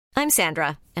I'm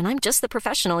Sandra, and I'm just the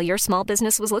professional your small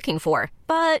business was looking for.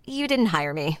 But you didn't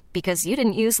hire me because you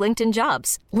didn't use LinkedIn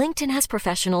Jobs. LinkedIn has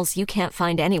professionals you can't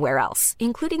find anywhere else,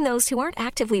 including those who aren't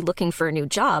actively looking for a new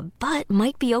job, but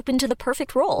might be open to the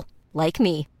perfect role, like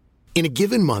me. In a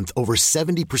given month, over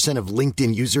 70% of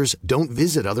LinkedIn users don't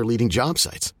visit other leading job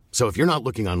sites. So if you're not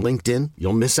looking on LinkedIn,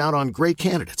 you'll miss out on great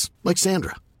candidates like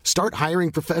Sandra. Start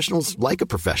hiring professionals like a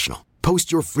professional.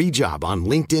 Post your free job on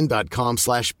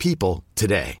linkedin.com/people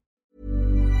today.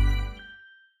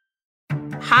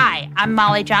 Hi, I'm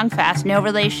Molly Jong-Fast, no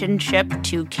relationship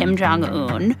to Kim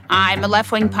Jong-un. I'm a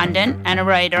left-wing pundit and a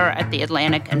writer at The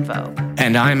Atlantic and Vogue.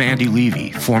 And I'm Andy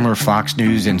Levy, former Fox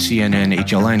News and CNN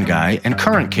HLN guy and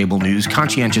current cable news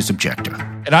conscientious objector.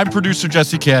 And I'm producer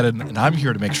Jesse Cadden, and I'm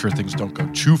here to make sure things don't go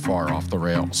too far off the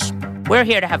rails. We're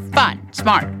here to have fun,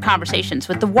 smart conversations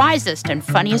with the wisest and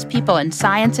funniest people in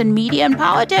science and media and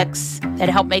politics that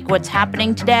help make what's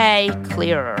happening today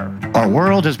clearer. Our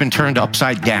world has been turned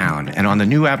upside down, and on the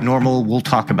new Abnormal, we'll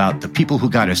talk about the people who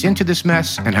got us into this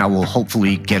mess and how we'll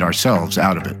hopefully get ourselves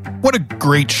out of it. What a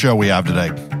great show we have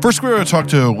today. First, we're going to talk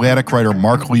to Atlantic writer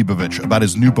Mark Leibovich about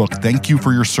his new book, Thank You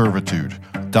for Your Servitude,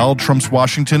 Donald Trump's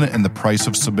Washington and the Price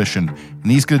of Submission.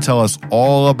 And he's going to tell us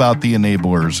all about the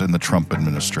enablers in the Trump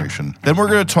administration. Then we're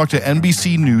going to talk to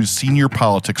NBC News senior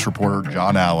politics reporter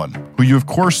John Allen, who you of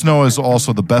course know is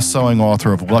also the best-selling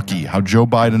author of Lucky, How Joe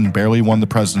Biden Barely Won the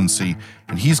Presidency.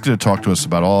 And he's going to talk to us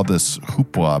about all this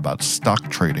hoopla about stock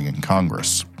trading in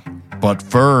Congress. But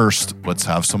first, let's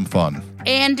have some fun.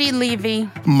 Andy Levy.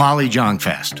 Molly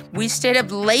Jong-Fast. We stayed up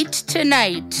late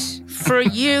tonight for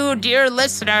you, dear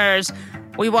listeners.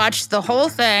 We watched the whole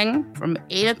thing from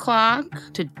 8 o'clock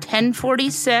to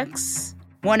 10:46.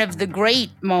 One of the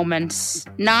great moments,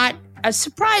 not a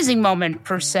surprising moment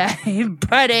per se,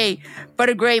 but a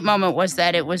great moment was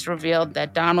that it was revealed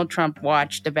that Donald Trump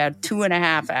watched about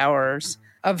 2.5 hours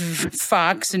of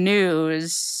Fox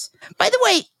News. By the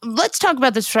way, let's talk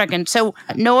about this for a second. So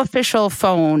no official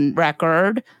phone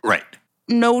record. Right.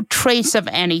 No trace of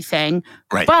anything.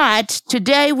 Right. But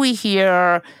today we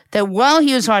hear that while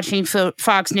he was watching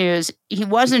Fox News, he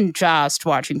wasn't just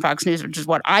watching Fox News, which is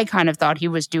what I kind of thought he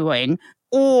was doing,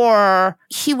 or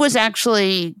he was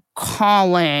actually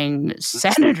calling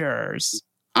senators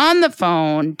on the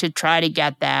phone to try to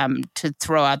get them to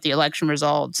throw out the election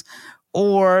results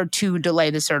or to delay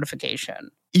the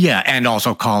certification. Yeah, and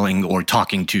also calling or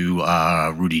talking to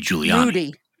Rudy Giuliani.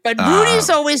 Rudy. But Rudy's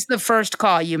always the first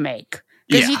call you make.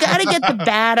 Because you got to get the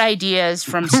bad ideas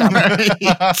from somebody.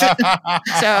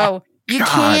 So you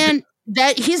can't,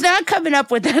 he's not coming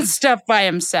up with that stuff by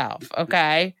himself,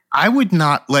 okay? I would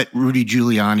not let Rudy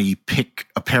Giuliani pick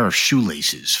a pair of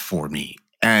shoelaces for me.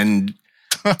 And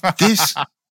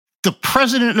the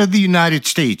president of the United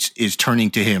States is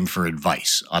turning to him for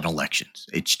advice on elections.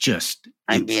 It's just...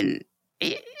 I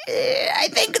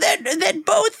think that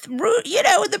both,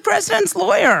 the president's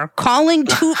lawyer calling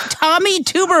Tommy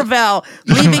Tuberville,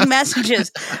 leaving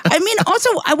messages. I mean, also,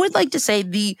 I would like to say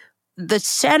the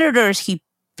senators he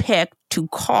picked to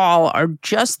call are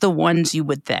just the ones you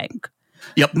would think.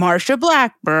 Yep. Marsha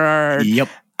Blackburn. Yep.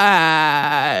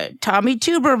 Tommy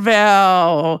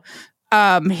Tuberville.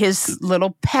 His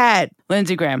little pet,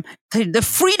 Lindsey Graham. The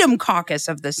Freedom Caucus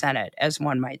of the Senate, as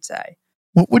one might say.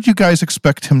 What would you guys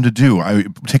expect him to do?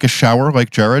 Take a shower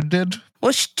like Jared did?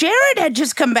 Well, Jared had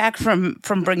just come back from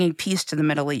bringing peace to the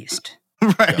Middle East.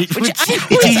 Right. It's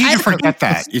easy to forget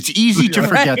that. It's easy to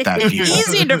forget that. It's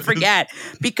easy to forget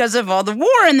because of all the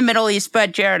war in the Middle East,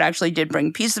 but Jared actually did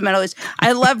bring peace to the Middle East.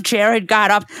 I love Jared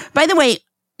got up. By the way,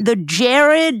 the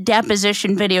Jared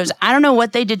deposition videos, I don't know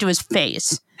what they did to his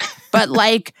face, but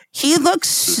like he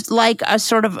looks like a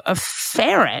sort of a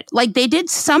ferret. Like they did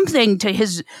something to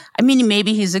his, I mean,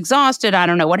 maybe he's exhausted. I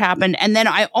don't know what happened. And then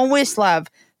I always love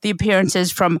the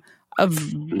appearances from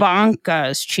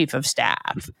Ivanka's chief of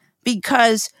staff,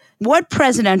 because what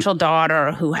presidential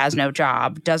daughter who has no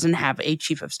job doesn't have a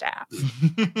chief of staff?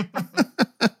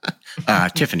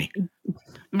 Tiffany.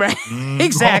 Right.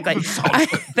 Exactly.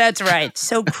 That's right.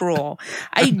 So cruel.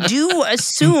 I do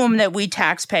assume that we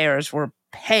taxpayers were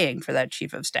paying for that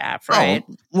chief of staff, right?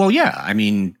 Oh, well, yeah. I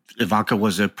mean, Ivanka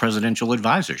was a presidential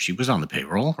advisor. She was on the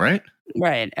payroll, right?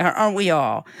 Right. Aren't we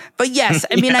all? But yes,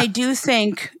 I mean, I do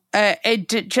think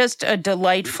just a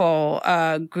delightful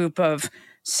group of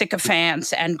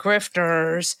sycophants and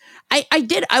grifters. I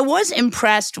was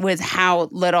impressed with how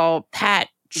little Pat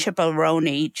Cipollone.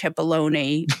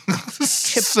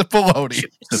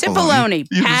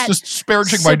 He was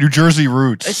disparaging my New Jersey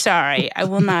roots. Sorry, I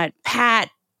will not. Pat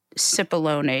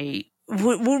Cipollone,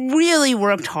 really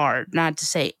worked hard not to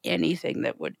say anything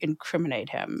that would incriminate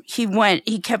him.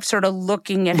 He kept sort of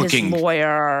looking at his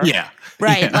lawyer. Yeah.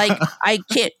 Right. Yeah. Like, I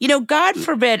can't, God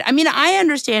forbid. I mean, I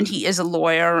understand he is a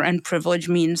lawyer and privilege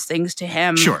means things to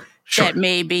him. Sure. That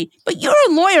maybe, but you're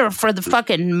a lawyer for the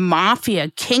fucking mafia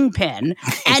kingpin.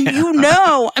 And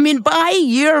I mean, by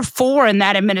year 4 in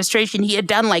that administration, he had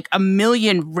done like 1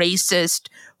 million racist,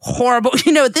 horrible,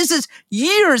 this is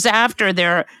years after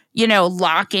they're,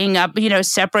 locking up,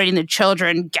 separating the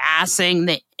children, gassing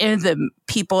the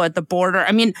people at the border.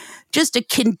 I mean, just a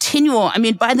continual,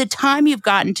 by the time you've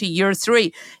gotten to year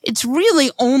 3, it's really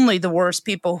only the worst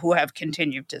people who have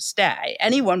continued to stay.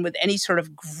 Anyone with any sort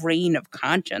of grain of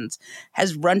conscience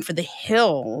has run for the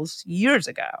hills years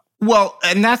ago. Well,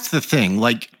 and that's the thing.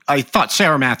 Like, I thought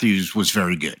Sarah Matthews was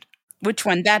very good. Which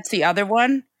one? That's the other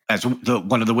one? As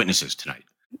one of the witnesses tonight.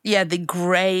 Yeah, the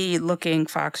gray-looking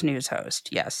Fox News host.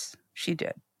 Yes, she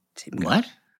did. What?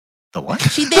 The what?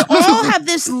 They all have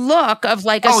this look of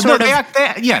like a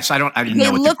yes, I didn't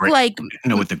know what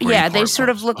the gray yeah, part they sort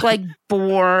of look like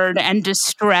bored and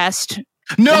distressed.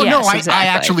 No,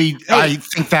 exactly. I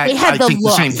think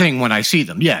the same thing when I see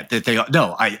them. Yeah,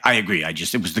 I agree.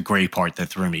 It was the gray part that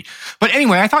threw me. But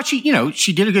anyway, I thought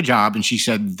she did a good job and she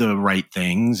said the right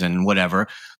things and whatever.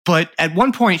 But at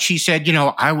one point she said,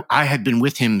 I had been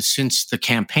with him since the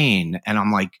campaign. And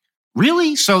I'm like,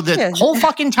 really? So the whole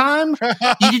fucking time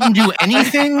you didn't do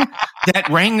anything that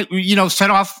rang,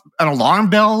 set off an alarm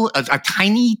bell, a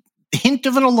tiny hint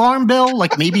of an alarm bell,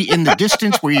 like maybe in the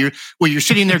distance where you're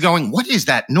sitting there going, what is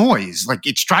that noise? Like,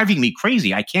 it's driving me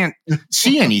crazy. I can't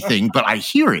see anything, but I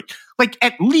hear it. Like,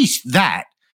 at least that.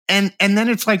 And then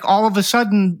it's like all of a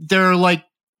sudden they're like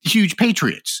huge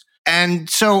patriots. And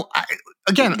so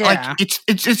like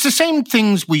it's the same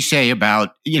things we say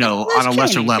about, on a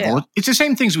lesser level. Yeah. It's the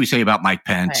same things we say about Mike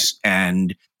Pence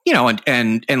and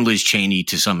Liz Cheney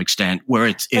to some extent, where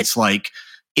it's like,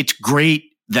 it's great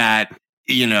that,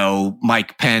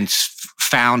 Mike Pence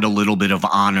found a little bit of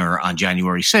honor on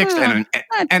January 6th.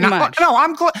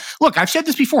 I'm glad. Look, I've said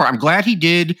this before. I'm glad he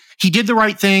did the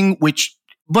right thing,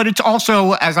 but it's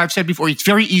also, as I've said before, it's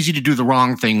very easy to do the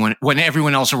wrong thing when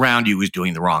everyone else around you is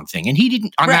doing the wrong thing. And he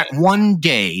didn't on that one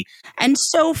day. And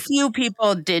so few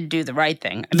people did do the right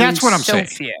thing. That's what I'm saying.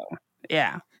 So few.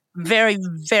 Yeah. Very,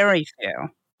 very few.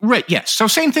 Right. Yes. So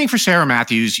same thing for Sarah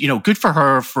Matthews. Good for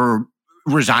her for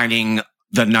resigning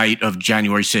the night of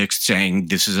January 6th, saying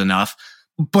this is enough.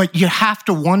 But you have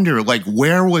to wonder, like,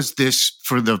 where was this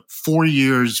for the 5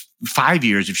 years,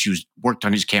 if she worked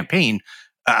on his campaign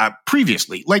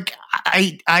previously? Like,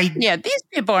 these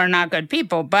people are not good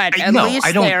people, but at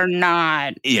least they're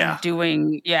not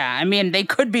doing, they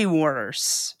could be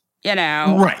worse,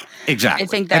 Right, exactly. I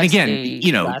think that's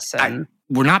lesson.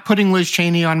 We're not putting Liz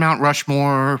Cheney on Mount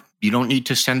Rushmore. You don't need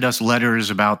to send us letters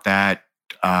about that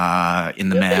in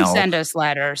the mail. Send us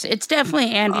letters. It's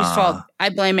definitely Andy's fault. I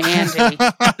blame Andy.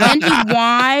 Andy,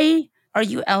 why are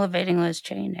you elevating Liz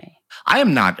Cheney? I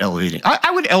am not elevating.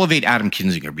 I would elevate Adam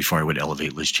Kinzinger before I would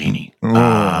elevate Liz Cheney.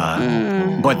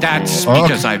 But that's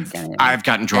because I've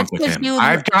gotten drunk with him.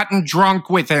 I've gotten drunk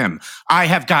with him. I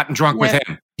have gotten drunk with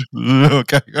him.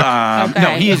 Okay.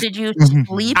 No, he is. Did you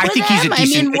sleep with him? He's a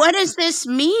decent. What does this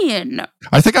mean?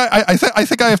 I think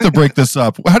I have to break this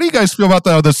up. How do you guys feel about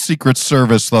how the Secret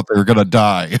Service thought they were going to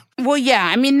die? Well,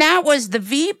 yeah. That was the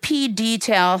VP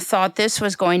detail thought this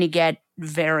was going to get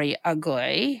very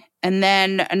ugly. And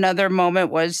then another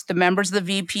moment was the members of the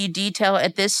VP detail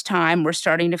at this time were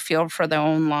starting to fear for their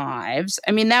own lives.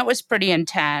 That was pretty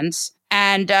intense.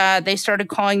 And they started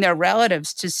calling their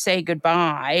relatives to say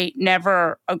goodbye.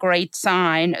 Never a great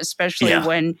sign, especially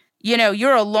when,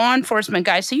 you're a law enforcement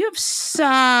guy. So you have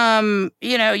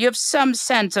some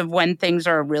sense of when things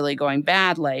are really going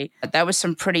badly. That was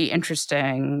some pretty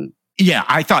interesting. Yeah,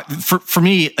 I thought for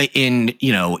me,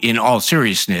 in all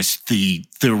seriousness, the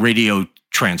radio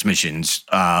transmissions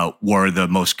were the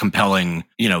most compelling,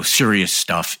 serious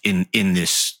stuff in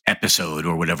this episode,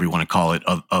 or whatever you want to call it,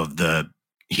 of the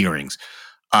hearings.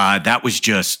 That was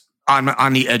just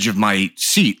on the edge of my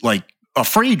seat, like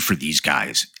afraid for these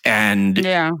guys. And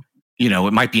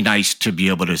it might be nice to be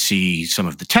able to see some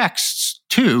of the texts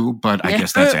too, but I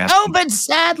guess that's asking. Oh, but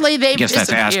sadly they've disappeared.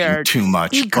 That's asking too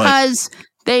much because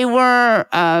they were.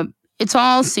 It's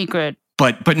all secret.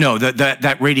 But no,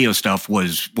 that radio stuff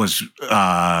was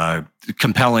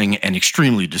compelling and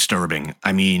extremely disturbing.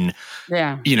 And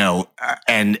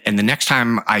the next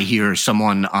time I hear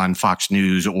someone on Fox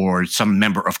News or some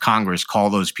member of Congress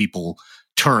call those people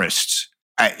tourists,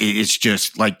 it's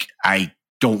just like, I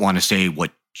don't want to say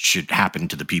what should happen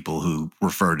to the people who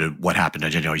refer to what happened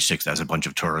on January 6th as a bunch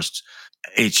of tourists.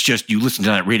 it's just, you listen to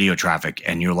that radio traffic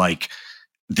and you're like,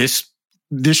 this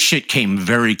shit came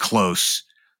very close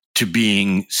to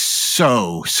being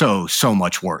so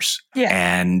much worse. Yeah.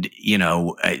 And,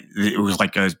 it was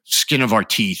like a skin of our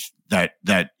teeth that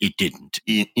it didn't.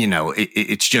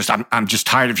 It's just, I'm just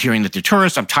tired of hearing that they're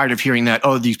tourists. I'm tired of hearing that,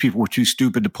 these people were too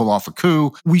stupid to pull off a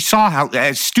coup. We saw how,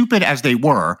 as stupid as they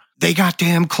were, they got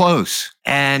damn close.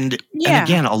 And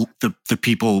again, the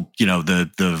people,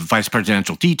 the vice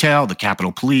presidential detail, the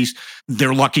Capitol Police,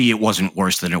 they're lucky it wasn't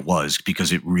worse than it was,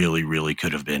 because it really, really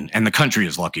could have been. And the country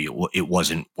is lucky it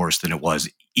wasn't worse than it was,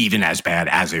 even as bad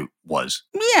as it was.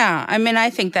 Yeah, I mean, I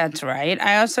think that's right.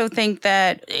 I also think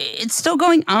that it's still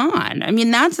going on. I mean,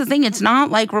 that's the thing. It's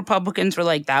not like Republicans were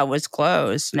like, that was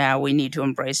close, now we need to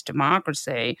embrace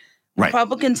democracy. Right.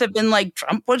 Republicans have been like,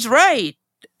 Trump was right.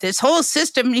 This whole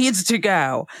system needs to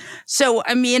go. So,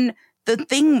 I mean, the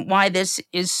thing why this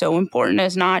is so important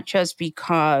is not just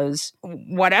because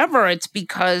whatever, it's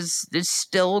because it's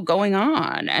still going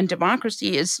on. And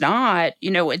democracy is not,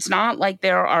 it's not like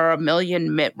there are a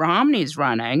million Mitt Romneys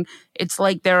running. It's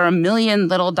like there are a million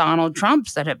little Donald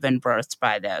Trumps that have been birthed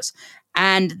by this.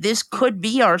 And this could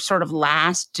be our sort of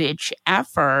last-ditch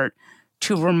effort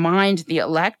to remind the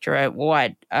electorate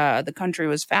what the country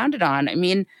was founded on. I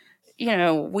mean,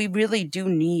 we really do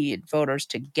need voters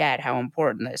to get how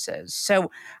important this is.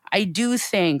 So I do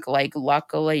think,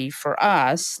 luckily for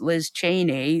us, Liz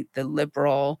Cheney, the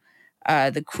liberal,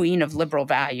 the queen of liberal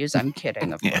values. I'm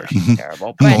kidding, of course, she's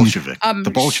terrible. But, Bolshevik.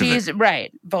 The Bolshevik. She's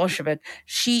right, Bolshevik.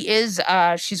 She is.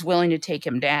 She's willing to take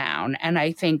him down, and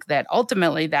I think that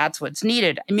ultimately that's what's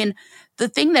needed. I mean, the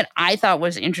thing that I thought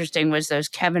was interesting was those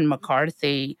Kevin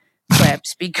McCarthy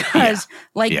clips, because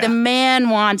the man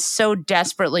wants so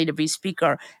desperately to be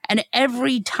speaker, and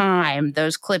every time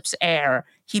those clips air,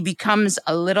 he becomes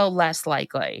a little less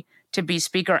likely to be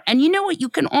speaker. And you know what? You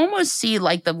can almost see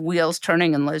the wheels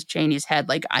turning in Liz Cheney's head.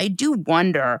 I do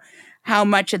wonder how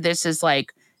much of this is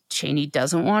Cheney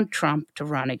doesn't want Trump to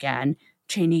run again.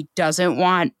 Cheney doesn't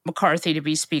want McCarthy to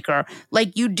be speaker.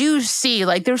 You do see,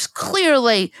 there's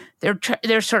clearly,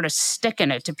 they're sort of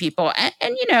sticking it to people,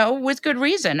 and with good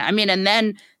reason. I mean, and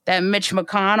then that Mitch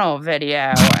McConnell video,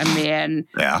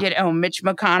 Mitch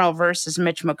McConnell versus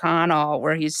Mitch McConnell,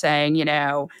 where he's saying,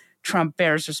 Trump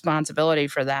bears responsibility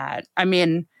for that. I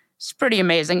mean, it's pretty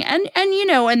amazing. And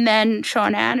then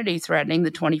Sean Hannity threatening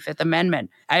the 25th Amendment.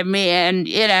 I mean,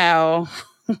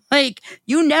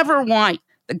 you never want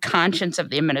the conscience of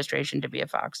the administration to be a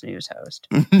Fox News host.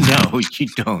 No, you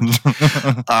don't.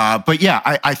 But yeah,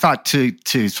 I thought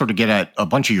to sort of get at a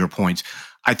bunch of your points,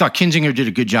 I thought Kinzinger did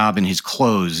a good job in his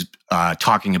close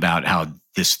talking about how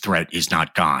this threat is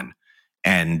not gone,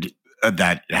 and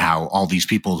that how all these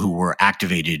people who were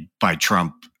activated by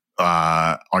Trump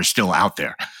are still out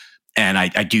there. And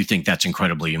I do think that's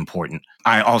incredibly important.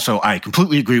 I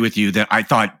completely agree with you that I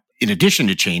thought, in addition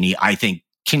to Cheney, I think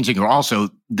Kinzinger also,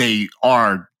 they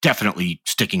are definitely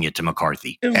sticking it to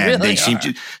McCarthy. And really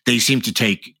they seem to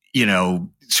take,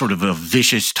 sort of a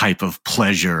vicious type of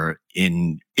pleasure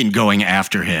in going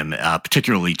after him,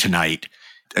 particularly tonight.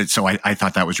 And so I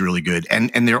thought that was really good.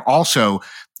 And they're also,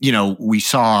 we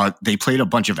saw they played a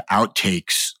bunch of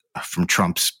outtakes from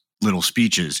Trump's little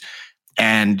speeches.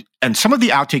 And some of the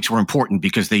outtakes were important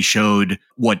because they showed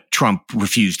what Trump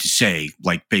refused to say,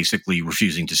 basically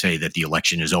refusing to say that the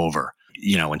election is over,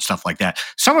 and stuff like that.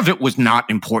 Some of it was not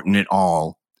important at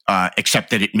all, except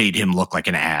that it made him look like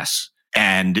an ass.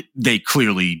 And they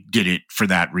clearly did it for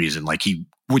that reason. He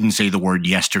wouldn't say the word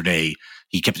yesterday.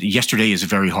 He kept, yesterday is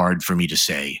very hard for me to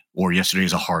say, or yesterday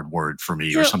is a hard word for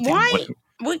me, or something. Why?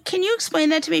 Can you explain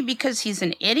that to me? Because he's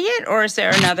an idiot, or is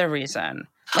there another reason?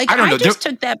 I don't know. I just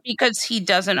took that because he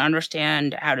doesn't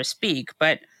understand how to speak,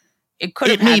 but it could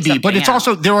have had something but it's else.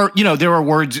 also, there are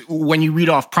words, when you read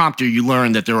off prompter, you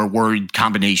learn that there are word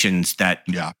combinations that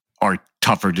are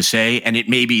tougher to say. And it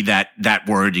may be that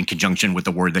word in conjunction with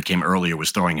the word that came earlier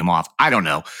was throwing him off. I don't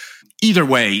know. Either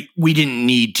way, we didn't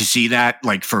need to see that,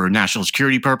 for national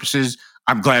security purposes.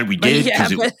 I'm glad we did,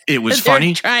 because it was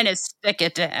funny. Trying to stick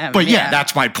it to him. But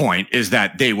that's my point, is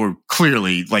that they were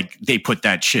clearly, they put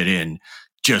that shit in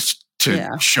just to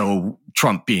show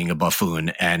Trump being a buffoon.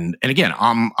 And again,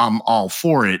 I'm all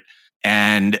for it.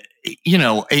 And,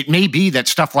 it may be that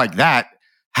stuff like that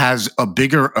has a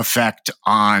bigger effect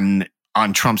on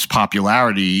Trump's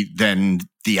popularity than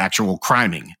the actual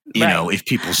criming. If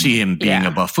people see him being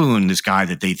a buffoon, this guy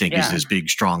that they think is this big,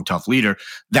 strong, tough leader,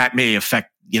 that may affect,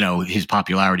 his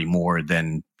popularity more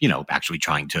than, actually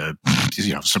trying to,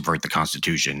 subvert the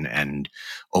Constitution and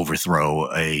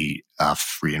overthrow a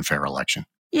free and fair election.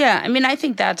 Yeah, I mean, I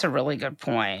think that's a really good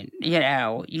point. You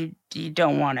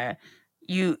don't want to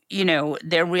you know,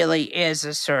 there really is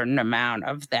a certain amount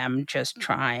of them just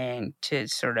trying to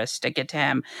sort of stick it to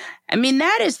him. I mean,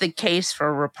 that is the case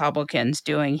for Republicans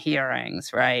doing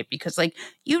hearings, right? Because like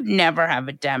you'd never have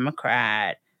a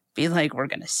Democrat be like, we're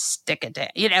going to stick it to,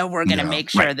 you know, we're going to make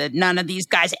sure that none of these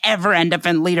guys ever end up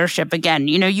in leadership again.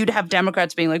 You know, you'd have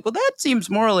Democrats being like, well, that seems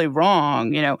morally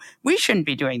wrong. You know, we shouldn't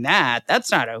be doing that. That's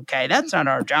not okay. That's not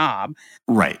our job.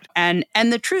 Right. And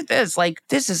the truth is, like,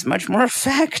 this is much more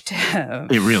effective.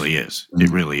 It really is. It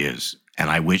really is. And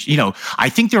I wish, you know, I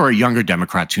think there are younger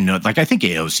Democrats who know, like, I think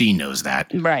AOC knows that.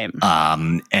 Right.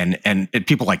 And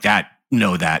people like that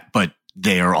know that, but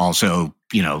they are also,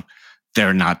 you know,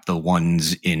 they're not the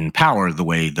ones in power the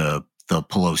way the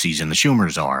Pelosi's and the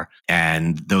Schumers are.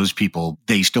 And those people,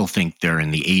 they still think they're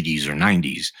in the 80s or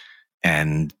 90s.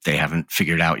 And they haven't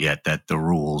figured out yet that the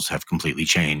rules have completely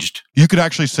changed. You could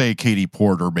actually say Katie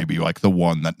Porter, maybe like the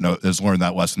one that has learned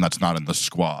that lesson that's not in the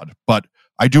squad. But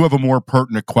I do have a more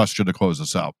pertinent question to close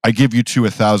this out. I give you two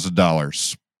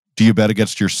 $1,000. Do you bet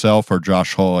against yourself or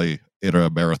Josh Hawley in a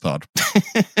marathon?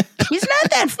 He's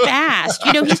not that fast.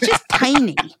 You know, he's just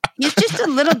tiny. He's just a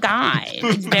little guy.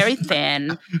 He's very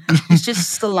thin. He's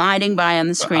just sliding by on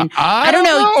the screen. I don't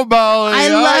know, Molly.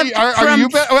 Are you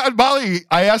Molly,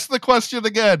 I asked the question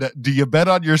again. Do you bet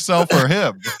on yourself or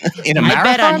him? In a marathon? I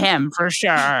bet on him for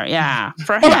sure. Yeah,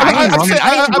 for him.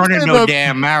 I ain't running no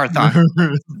damn marathon.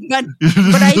 But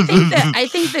I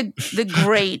think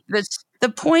the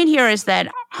point here is that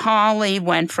Hawley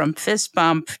went from fist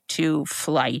bump to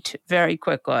flight very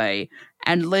quickly,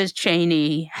 and Liz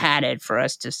Cheney had it for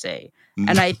us to see.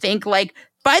 And I think, like,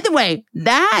 by the way,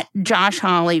 that Josh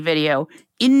Hawley video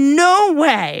in no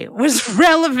way was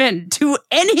relevant to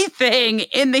anything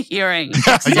in the hearing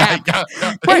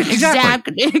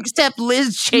except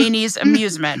Liz Cheney's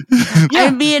amusement. Yeah.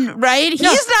 I mean, right? Yeah.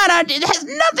 He's not on, it has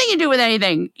nothing to do with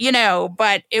anything, you know,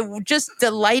 but it just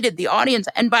delighted the audience.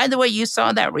 And by the way, you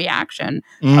saw that reaction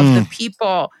of the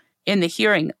people in the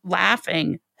hearing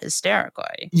laughing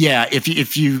hysterically. Yeah,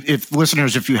 if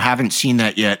listeners, if you haven't seen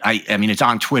that yet, I mean, it's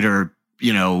on Twitter,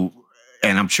 you know,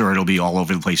 and I'm sure it'll be all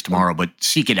over the place tomorrow, but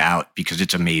seek it out because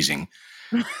it's amazing.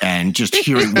 And just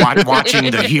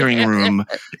watching the hearing room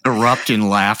erupt in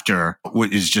laughter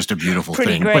is just a beautiful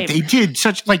thing. Great. But they did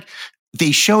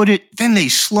they showed it, then they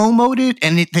slow-moed it,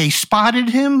 and they spotted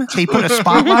him. They put a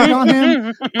spotlight on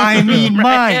him. I mean,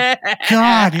 my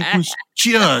God, it was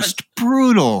just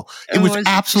brutal. It was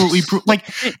absolutely brutal.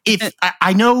 Like, if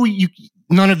I know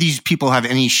none of these people have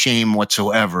any shame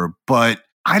whatsoever, but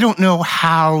I don't know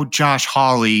how Josh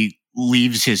Hawley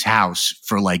leaves his house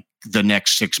for like the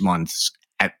next 6 months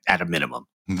at a minimum.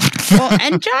 Well,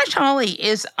 and Josh Hawley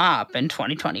is up in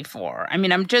 2024. I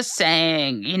mean, I'm just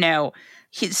saying, you know,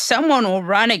 someone will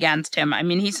run against him. I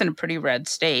mean, he's in a pretty red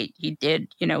state. He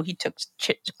did, you know, he took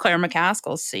Claire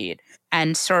McCaskill's seat.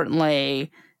 And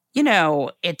certainly, you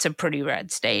know, it's a pretty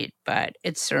red state, but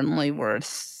it's certainly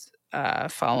worth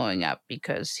following up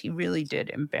because he really did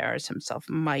embarrass himself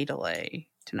mightily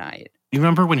tonight. You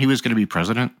remember when he was going to be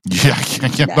president? Yeah.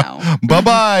 No.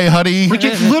 Bye-bye, honey. Which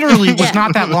it literally was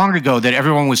not that long ago that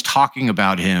everyone was talking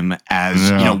about him as,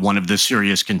 you know, one of the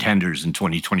serious contenders in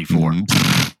 2024.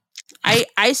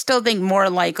 I still think more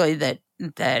likely that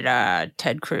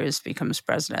Ted Cruz becomes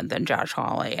president than Josh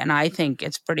Hawley. And I think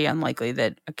it's pretty unlikely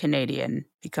that a Canadian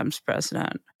becomes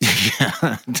president.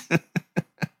 Yeah.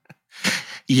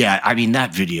 Yeah, I mean,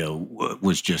 that video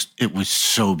was it was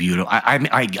so beautiful.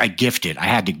 I gifted. I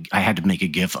had to make a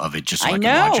GIF of it just so I could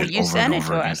watch it over and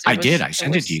over again. I did. I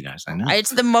sent it to you guys. I know.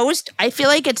 I feel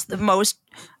like it's the most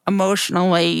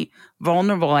emotionally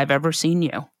vulnerable I've ever seen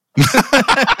you.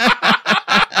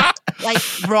 Like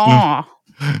raw.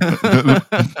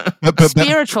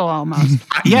 Spiritual almost.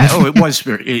 Yeah, it was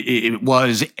it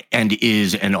was and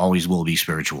is and always will be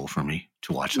spiritual for me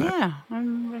to watch that. Yeah,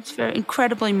 it's very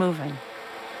incredibly moving.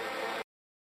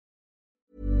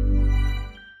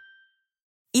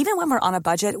 Even when we're on a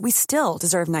budget, we still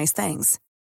deserve nice things.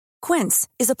 Quince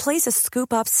is a place to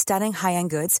scoop up stunning high-end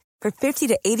goods for 50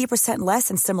 to 80% less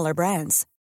than similar brands.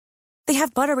 They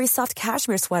have buttery soft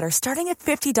cashmere sweaters starting at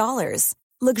 $50,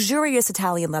 luxurious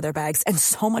Italian leather bags, and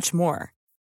so much more.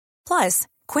 Plus,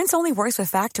 Quince only works with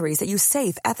factories that use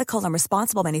safe, ethical, and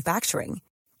responsible manufacturing.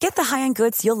 Get the high-end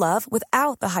goods you'll love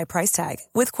without the high price tag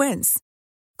with Quince.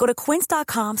 Go to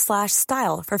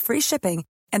quince.com/style for free shipping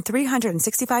and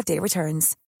 365-day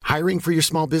returns. Hiring for your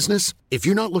small business? If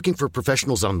you're not looking for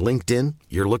professionals on LinkedIn,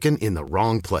 you're looking in the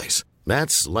wrong place.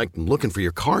 That's like looking for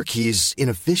your car keys in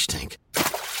a fish tank.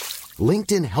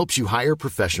 LinkedIn helps you hire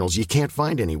professionals you can't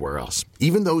find anywhere else,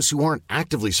 even those who aren't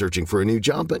actively searching for a new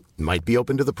job but might be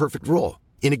open to the perfect role.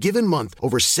 In a given month,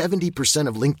 over 70%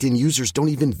 of LinkedIn users don't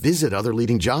even visit other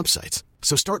leading job sites.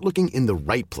 So start looking in the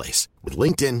right place. With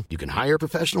LinkedIn, you can hire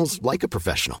professionals like a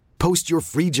professional. Post your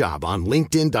free job on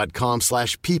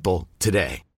linkedin.com/people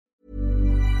today.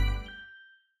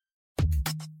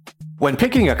 When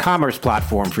picking a commerce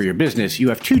platform for your business, you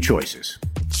have two choices.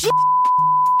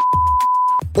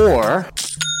 Or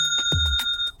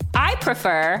I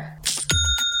prefer.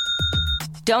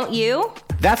 Don't you?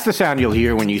 that's the sound you'll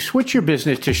hear when you switch your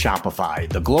business to Shopify,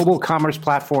 the global commerce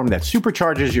platform that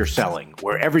supercharges your selling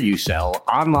wherever you sell,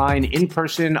 online, in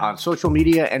person, on social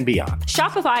media, and beyond.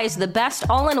 Shopify is the best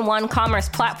all-in-one commerce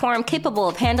platform capable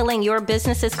of handling your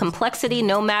business's complexity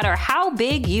no matter how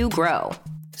big you grow.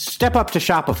 Step up to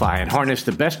Shopify and harness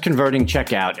the best converting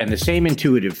checkout and the same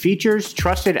intuitive features,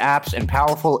 trusted apps, and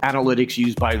powerful analytics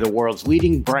used by the world's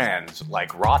leading brands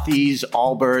like Rothy's,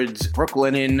 Allbirds,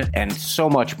 Brooklinen, and so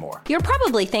much more. You're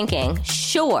probably thinking,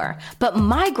 sure, but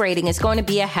migrating is going to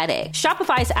be a headache.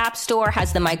 Shopify's App Store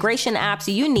has the migration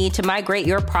apps you need to migrate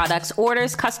your products,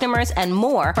 orders, customers, and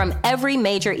more from every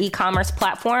major e-commerce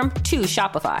platform to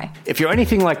Shopify. If you're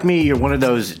anything like me, you're one of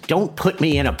those don't put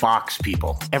me in a box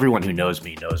people. Everyone who knows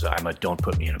me knows I'm a don't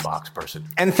put me in a box person.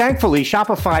 And thankfully,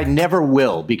 Shopify never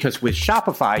will, because with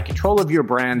Shopify, control of your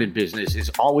brand and business is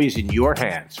always in your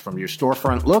hands, from your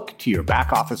storefront look to your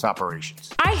back office operations.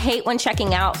 I hate when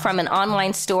checking out from an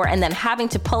online store and then having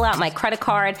to pull out my credit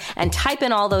card and type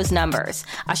in all those numbers.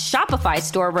 A Shopify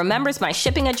store remembers my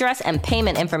shipping address and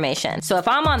payment information. So if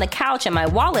I'm on the couch and my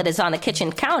wallet is on the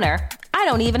kitchen counter, I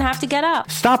don't even have to get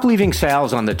up. Stop leaving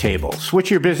sales on the table.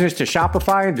 Switch your business to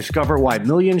Shopify and discover why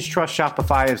millions trust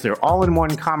Shopify as their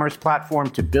all-in-one commerce platform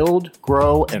to build,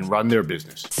 grow, and run their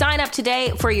business. Sign up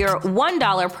today for your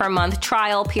 $1 per month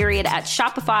trial period at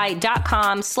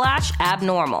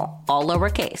shopify.com/abnormal, all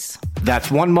lowercase. That's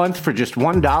 1 month for just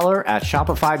 $1 at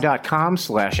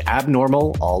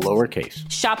shopify.com/abnormal, all lowercase.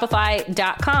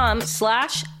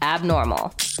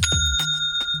 Shopify.com/abnormal.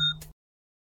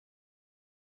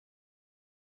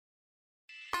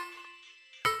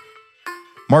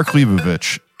 Mark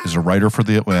Leibovich is a writer for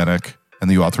The Atlantic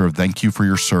and the author of Thank You for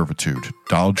Your Servitude,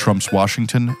 Donald Trump's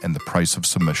Washington and the Price of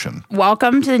Submission.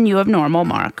 Welcome to the New Abnormal,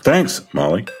 Mark. Thanks,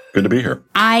 Molly. Good to be here.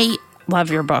 I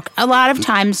love your book. A lot of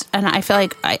times, and I feel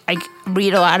like I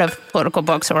read a lot of political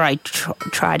books, or I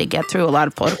try to get through a lot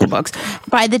of political books.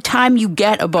 By the time you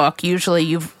get a book, usually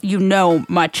you know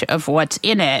much of what's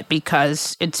in it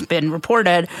because it's been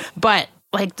reported, but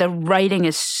like the writing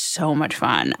is so much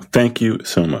fun. Thank you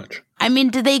so much. I mean,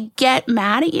 do they get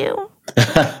mad at you?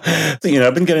 I've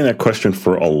been getting that question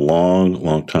for a long,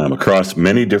 long time across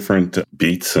many different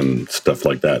beats and stuff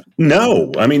like that.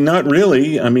 No, I mean, not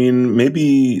really. I mean,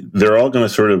 maybe they're all going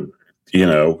to sort of,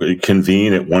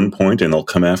 convene at one point and they'll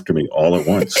come after me all at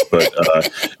once. But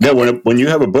no, when you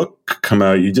have a book come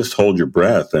out, you just hold your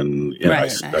breath and,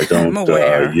 Right. I don't,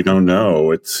 you don't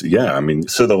know.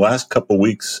 So the last couple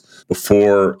weeks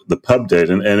before the pub date,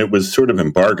 and it was sort of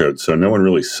embargoed, so no one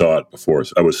really saw it before.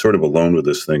 So I was sort of alone with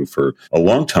this thing for a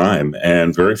long time,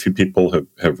 and very few people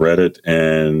have read it,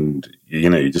 and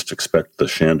you just expect the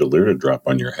chandelier to drop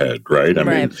on your head, right? I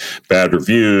mean, bad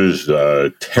reviews,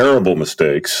 terrible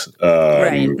mistakes,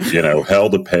 hell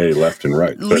to pay left and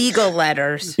right. Legal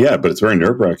letters. Yeah, but it's very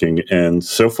nerve-wracking, and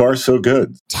so far, so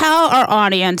good. Tell our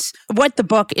audience what the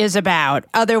book is about.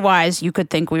 Otherwise, you could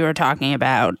think we were talking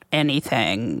about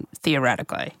anything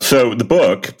theoretically. So the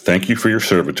book, Thank You for Your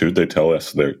Servitude, they tell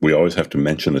us that we always have to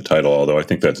mention the title, although I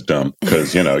think that's dumb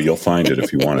because, you'll find it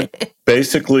if you want it.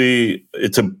 Basically,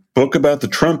 it's a book about the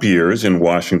Trump years in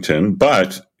Washington,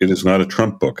 but it is not a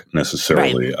Trump book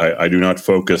necessarily. Right. I do not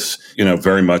focus,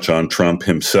 very much on Trump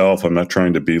himself. I'm not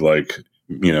trying to be like,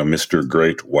 Mr.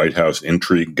 Great White House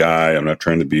intrigue guy. I'm not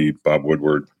trying to be Bob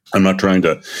Woodward. I'm not trying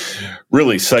to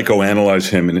really psychoanalyze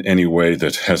him in any way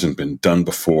that hasn't been done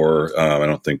before. I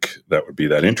don't think that would be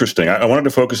that interesting. I wanted to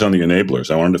focus on the enablers.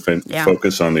 I wanted to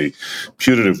focus on the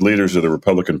putative leaders of the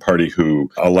Republican Party who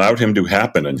allowed him to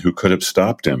happen and who could have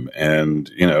stopped him.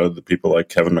 And, the people like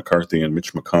Kevin McCarthy and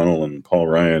Mitch McConnell and Paul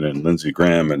Ryan and Lindsey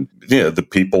Graham and the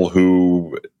people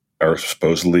who are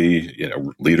supposedly,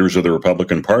 leaders of the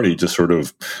Republican Party just sort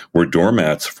of were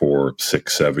doormats for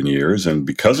 6-7 years. And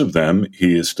because of them,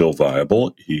 he is still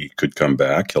viable. He could come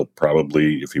back. He'll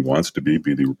probably, if he wants to be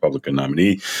the Republican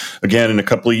nominee again in a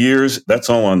couple of years. That's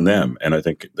all on them. And I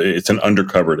think it's an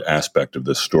undercovered aspect of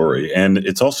this story. And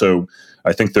it's also,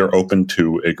 I think they're open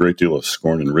to a great deal of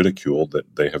scorn and ridicule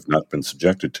that they have not been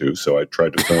subjected to. So I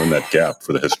tried to fill in that gap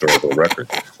for the historical record.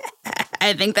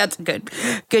 I think that's a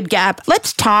good gap.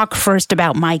 Let's talk first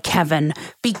about Mike Kevin,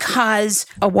 because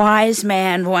a wise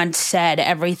man once said,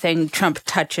 everything Trump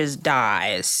touches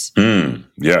dies.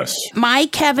 Yes.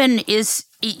 Mike Kevin is,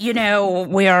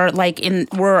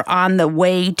 we're on the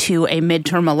way to a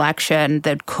midterm election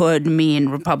that could mean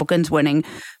Republicans winning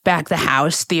back the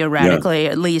House, theoretically,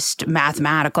 at least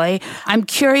mathematically. I'm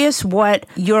curious what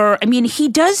he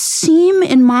does seem,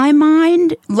 in my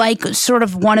mind, like sort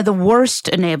of one of the worst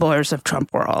enablers of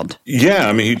Trump world. Yeah,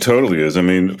 I mean, he totally is. I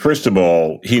mean, first of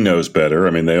all, he knows better.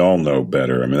 I mean, they all know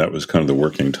better. I mean, that was kind of the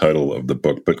working title of the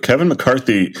book. But Kevin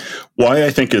McCarthy, why I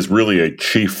think is really a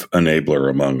chief enabler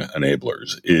among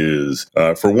enablers is,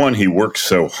 for one, he works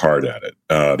so hard at it.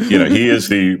 He is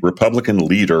the Republican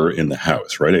leader in the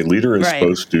House, right? A leader is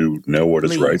supposed to know what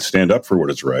is right, stand up for what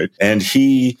is right. And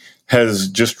he has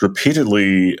just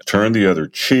repeatedly turned the other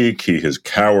cheek. He has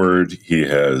cowered. He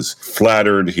has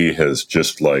flattered. He has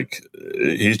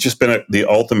he's just been the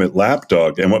ultimate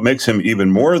lapdog. And what makes him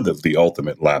even more the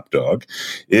ultimate lapdog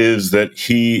is that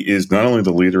he is not only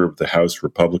the leader of the House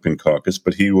Republican caucus,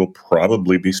 but he will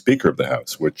probably be Speaker of the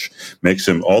House, which makes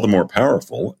him all the more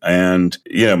powerful. And,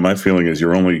 my feeling is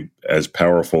you're only as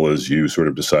powerful as you sort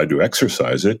of decide to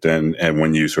exercise it. And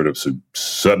when you sort of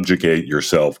subjugate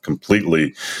yourself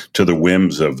completely to the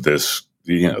whims of this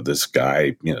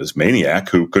guy, this maniac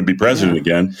who could be president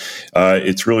again,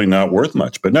 it's really not worth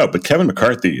much. But Kevin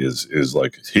McCarthy is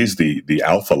like, he's the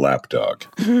alpha lapdog.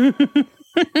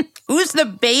 Who's the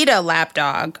beta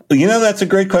lapdog? That's a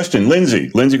great question. Lindsey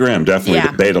Graham, definitely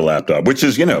the beta lapdog, which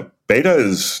is, beta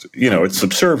is, it's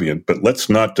subservient, but let's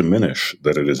not diminish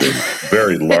that it is a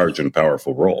very large and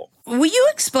powerful role. Will you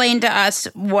explain to us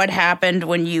what happened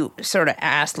when you sort of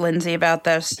asked Lindsey about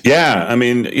this? Yeah, I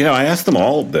mean, I asked them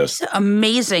all of this. It's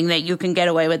amazing that you can get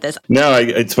away with this. No,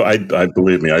 I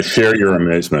believe me. I share your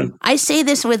amazement. I say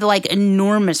this with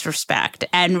enormous respect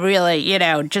and really,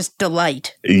 just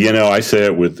delight. I say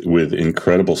it with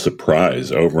incredible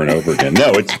surprise over and over again.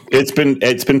 No,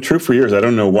 it's been true for years. I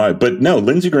don't know why, but no,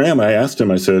 Lindsey Graham. I asked him.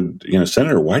 I said,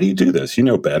 Senator, why do you do this? You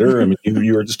know better. I mean,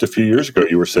 you were just a few years ago.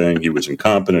 You were saying he was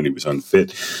incompetent. He was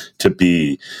unfit to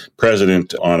be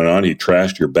president, on and on. He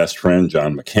trashed your best friend,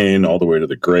 John McCain, all the way to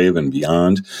the grave and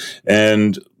beyond.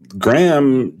 And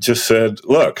Graham just said,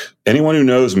 look, anyone who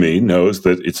knows me knows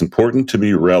that it's important to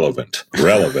be relevant.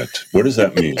 Relevant. What does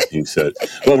that mean? He said,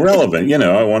 well, relevant,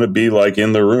 I want to be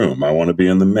in the room. I want to be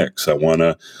in the mix. I want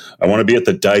to be at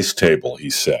the dice table, he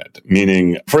said.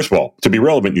 Meaning, first of all, to be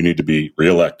relevant, you need to be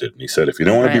reelected. And he said, if you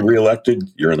don't want to be reelected,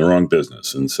 you're in the wrong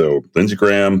business. And so Lindsey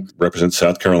Graham represents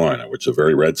South Carolina, which is a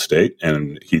very red state,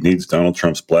 and he needs Donald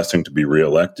Trump's blessing to be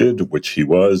reelected, which he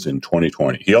was in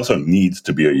 2020. He also needs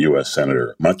to be a U.S.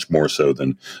 senator, much more so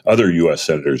than other U.S.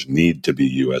 senators need to be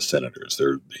U.S. senators.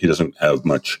 He doesn't have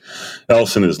much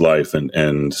else in his life,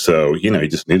 and so he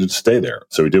just needed to stay there.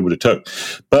 So he did what it took.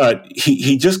 But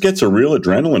he just gets a real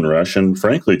adrenaline rush, and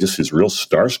frankly, just he's real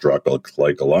starstruck,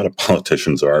 like a lot of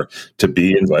politicians are, to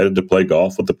be invited to play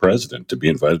golf with the president, to be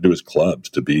invited to his clubs,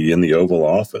 to be in the Oval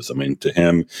Office. I mean, to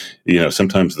him,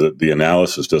 sometimes the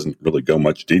analysis doesn't really go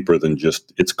much deeper than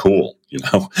just it's cool.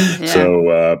 Yeah.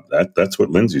 So that's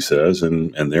what Lindsey says,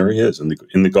 and there he is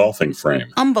in the golfing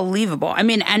frame. Unbelievable. I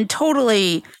mean, and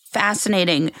totally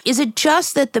fascinating. Is it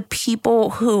just that the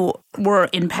people who were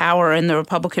in power in the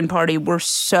Republican Party were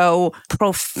so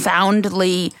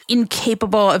profoundly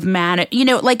incapable of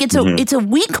it's a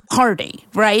weak party,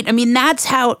 right? I mean, that's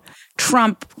how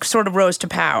Trump sort of rose to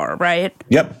power, right?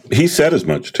 Yep. He said as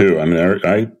much too. I mean,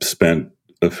 I spent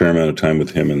a fair amount of time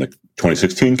with him in the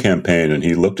 2016 campaign, and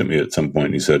he looked at me at some point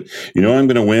and he said, I'm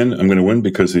going to win. I'm going to win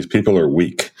because these people are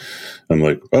weak. I'm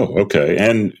like, oh, okay.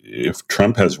 And if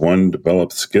Trump has one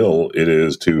developed skill, it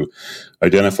is to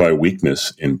identify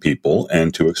weakness in people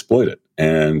and to exploit it.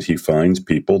 And he finds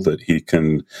people that he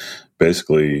can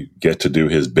basically get to do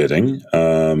his bidding.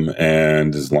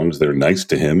 And as long as they're nice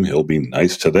to him, he'll be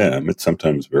nice to them. It's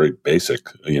sometimes very basic,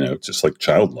 just like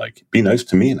childlike. Be nice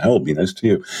to me and I will be nice to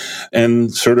you. And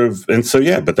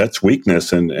but that's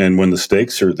weakness. And when the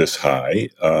stakes are this high,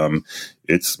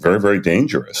 it's very, very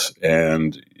dangerous.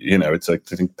 And, it's like,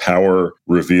 I think power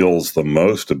reveals the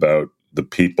most about the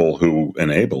people who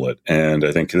enable it. And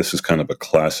I think this is kind of a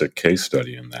classic case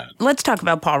study in that. Let's talk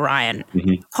about Paul Ryan.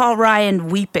 Mm-hmm. Paul Ryan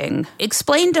weeping.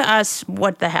 Explain to us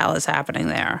what the hell is happening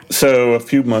there. So a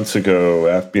few months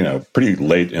ago, pretty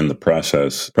late in the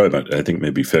process, probably about, I think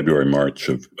maybe February, March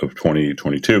of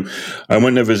 2022, I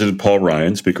went and visited Paul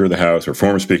Ryan, Speaker of the House, or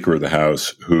former Speaker of the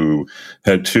House, who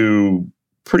had two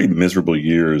pretty miserable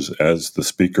years as the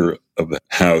Speaker of the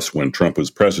House when Trump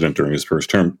was president during his first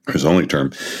term, his only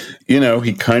term.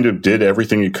 He kind of did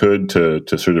everything he could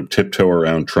to sort of tiptoe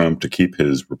around Trump, to keep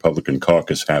his Republican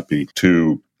caucus happy,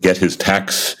 to get his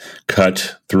tax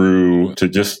cut through, to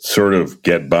just sort of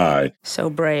get by. So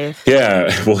brave. Yeah.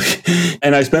 Well,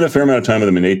 and I spent a fair amount of time with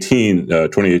him in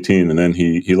 2018, and then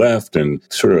he left and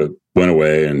sort of went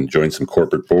away and joined some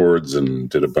corporate boards and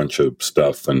did a bunch of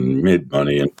stuff and made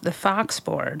money. And the Fox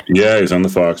board. Yeah, he's on the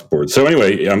Fox board. So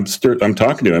anyway, I'm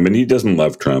talking to him, and he doesn't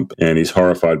love Trump, and he's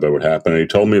horrified by what happened. And he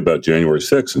told me about January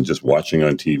 6th and just watching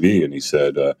on TV, and he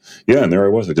said, and there I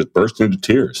was. I just burst into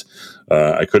tears.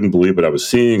 I couldn't believe what I was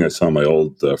seeing. I saw my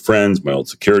old friends, my old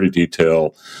security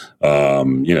detail,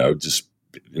 just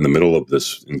in the middle of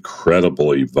this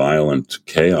incredibly violent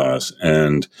chaos.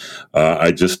 And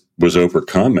I just was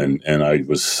overcome, and I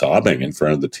was sobbing in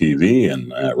front of the TV,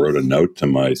 and I wrote a note to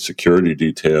my security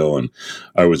detail, and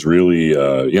I was really,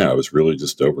 I was really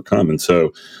just overcome. And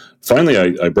so finally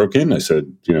I broke in. I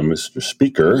said, Mr.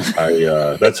 Speaker,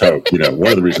 that's how,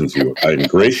 one of the reasons I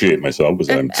ingratiate myself was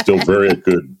I'm still very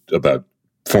good about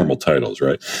formal titles,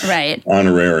 right? Right.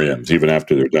 Honorariums, even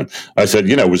after they're done. I said,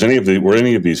 were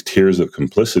any of these tears of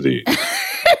complicity?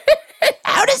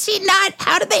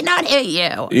 How did they not hit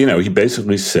you? He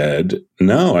basically said,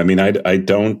 no, I mean, I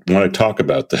don't want to talk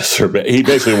about this. Or he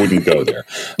basically wouldn't go there.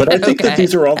 But I think that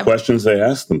these are all questions they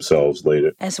ask themselves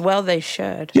later. As well they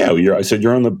should. Yeah, I said,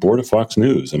 you're on the board of Fox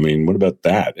News. I mean, what about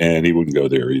that? And he wouldn't go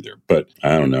there either. But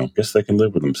I don't know. I guess they can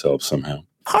live with themselves somehow.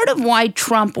 Part of why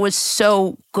Trump was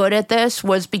so good at this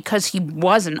was because he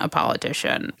wasn't a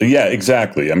politician. Yeah,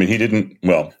 exactly. I mean, he didn't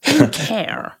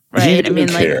care. Right? He didn't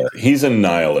care. He's a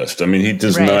nihilist. I mean, he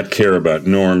does not care about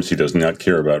norms. He does not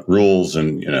care about rules.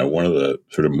 And, one of the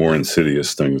sort of more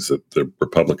insidious things that the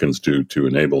Republicans do to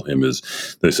enable him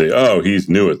is they say, oh, he's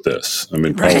new at this. I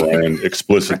mean, Paul Ryan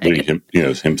explicitly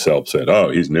himself said, oh,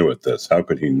 he's new at this. How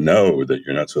could he know that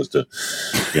you're not supposed to,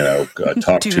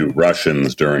 talk to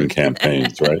Russians during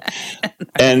campaigns, right?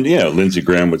 And, Lindsey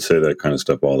Graham would say that kind of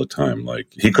stuff all the time. Like,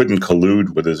 he couldn't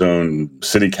collude with his own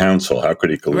city council. How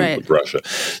could he collude with Russia?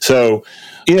 So,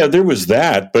 there was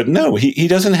that, but no, he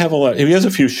doesn't have a lot. He has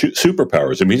a few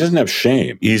superpowers. I mean, he doesn't have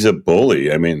shame. He's a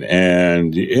bully. I mean,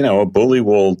 and, a bully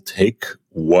will take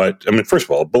first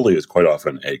of all, a bully is quite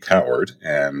often a coward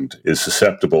and is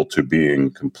susceptible to being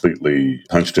completely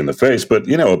punched in the face. But,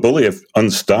 a bully, if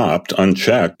unstopped,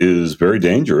 unchecked, is very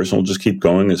dangerous and will just keep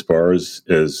going as far as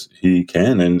he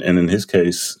can. And in his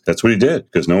case, that's what he did,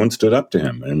 because no one stood up to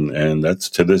him. And that's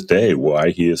to this day why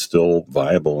he is still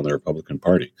viable in the Republican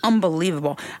Party.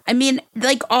 Unbelievable. I mean,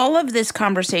 like, all of this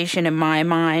conversation in my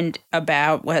mind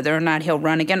about whether or not he'll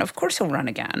run again, of course he'll run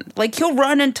again. Like, he'll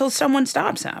run until someone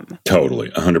stops him. Totally.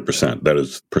 100%. That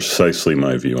is precisely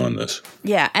my view on this.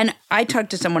 Yeah. And I talked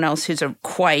to someone else who's a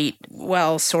quite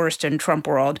well-sourced in Trump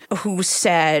world who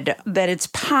said that it's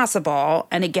possible,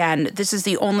 and again, this is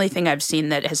the only thing I've seen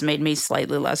that has made me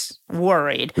slightly less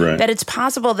worried, that it's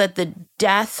possible that the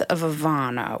death of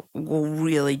Ivana will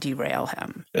really derail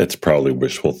him. It's probably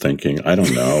wishful thinking. I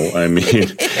don't know. I mean,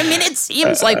 it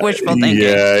seems like wishful thinking.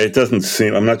 Yeah, it doesn't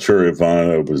seem. I'm not sure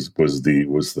Ivana was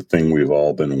the thing we've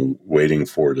all been waiting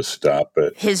for to stop.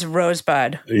 But his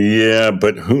rosebud. Yeah,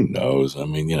 but who knows? I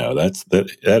mean,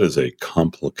 that is a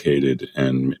complicated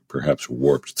and perhaps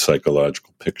warped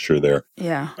psychological picture there.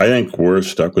 Yeah. I think we're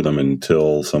stuck with him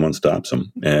until someone stops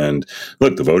him. And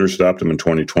look, the voters stopped him in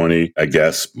 2020. I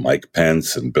guess Mike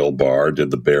Pence and Bill Barr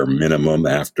did the bare minimum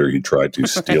after he tried to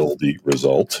steal the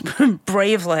result.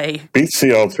 Bravely. Beats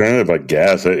the alternative, I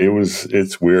guess.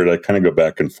 It's weird. I kind of go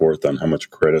back and forth on how much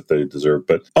credit they deserve.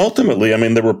 But ultimately, I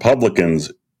mean, the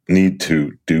Republicans need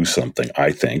to do something,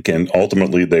 I think. And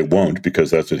ultimately they won't,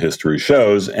 because that's what history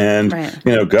shows. And,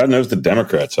 God knows the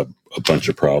Democrats have a bunch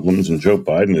of problems, and Joe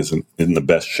Biden isn't in the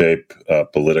best shape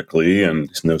politically, and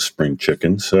he's no spring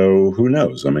chicken. So who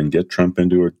knows? I mean, get Trump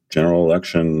into a general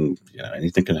election,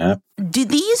 anything can happen. Do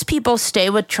these people stay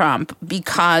with Trump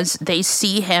because they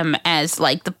see him as,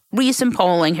 like, the recent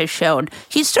polling has shown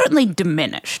he's certainly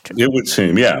diminished? It would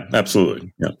seem, yeah,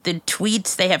 absolutely. Yeah. The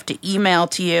tweets they have to email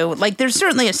to you, like, there's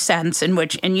certainly a sense in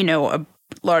which, and a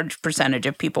large percentage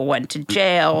of people went to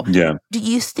jail. Yeah. Do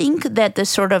you think that the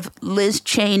sort of Liz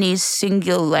Cheney's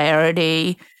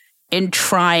singularity in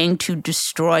trying to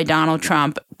destroy Donald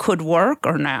Trump could work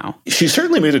or no? She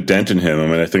certainly made a dent in him. I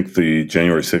mean, I think the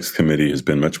January 6th committee has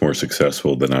been much more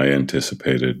successful than I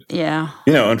anticipated. Yeah.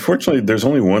 Unfortunately, there's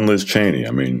only one Liz Cheney.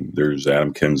 I mean, there's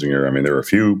Adam Kinzinger. I mean, there are a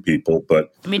few people,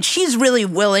 but... I mean, she's really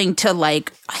willing to,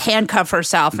 handcuff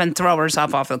herself and throw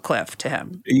herself off a cliff to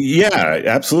him. Yeah,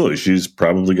 absolutely. She's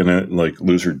probably going to,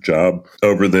 lose her job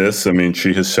over this. I mean,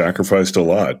 she has sacrificed a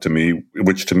lot to me,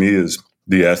 which to me is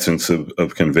the essence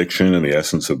of conviction and the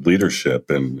essence of leadership.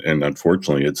 And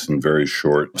unfortunately, it's in very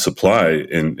short supply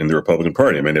in the Republican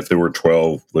Party. I mean, if there were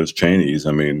 12 Liz Cheneys,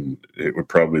 I mean, it would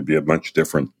probably be a much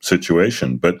different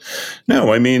situation. But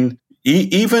no, I mean,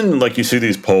 even like you see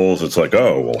these polls, it's like,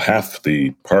 oh, well, half the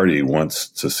party wants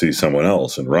to see someone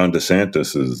else. And Ron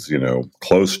DeSantis is,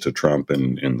 close to Trump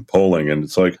in the polling. And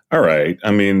it's like, all right.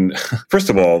 I mean, first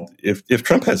of all, if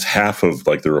Trump has half of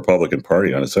the Republican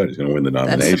Party on his side, he's going to win the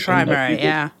nomination. That's the primary,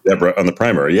 yeah. On the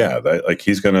primary, yeah.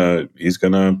 He's gonna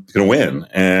win.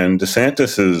 And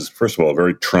DeSantis is, first of all, a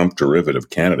very Trump derivative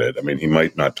candidate. I mean, he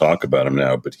might not talk about him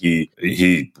now, but he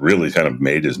really kind of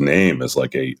made his name as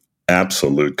a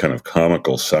absolute kind of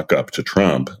comical suck up to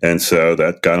Trump. And so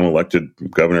that got him elected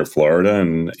governor of Florida.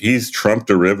 And he's Trump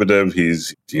derivative.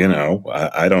 He's,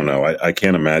 I don't know. I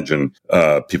can't imagine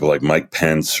people like Mike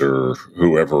Pence or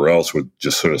whoever else would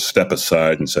just sort of step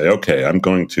aside and say, okay, I'm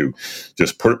going to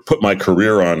just put my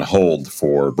career on hold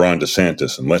for Ron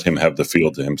DeSantis and let him have the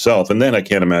field to himself. And then I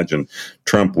can't imagine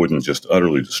Trump wouldn't just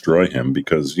utterly destroy him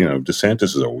because,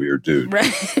 DeSantis is a weird dude.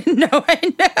 Right. No,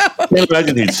 I know. I can't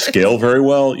imagine he'd scale very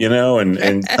well, and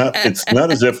it's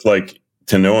not as if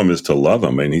to know him is to love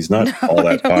him. And he's not all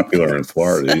that popular in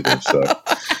Florida either.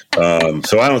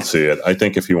 So I don't see it. I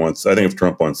think if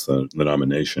Trump wants the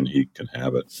nomination, he can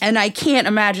have it. And I can't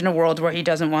imagine a world where he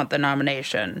doesn't want the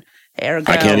nomination.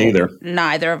 Ergo, I can't either.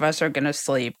 Neither of us are going to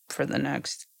sleep for the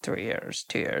next 2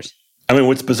 years. I mean,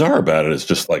 what's bizarre about it is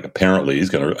just apparently he's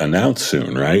going to announce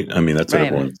soon, right? I mean, that's what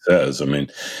everyone says. I mean,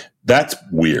 that's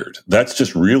weird. That's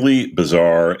just really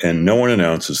bizarre. And no one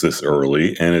announces this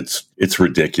early. And it's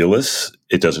ridiculous.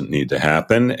 It doesn't need to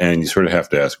happen. And you sort of have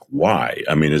to ask why.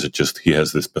 I mean, is it just he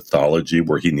has this pathology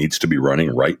where he needs to be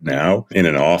running right now in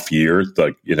an off year?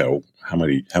 How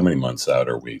many months out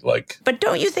are we? But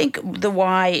don't you think the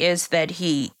why is that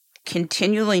he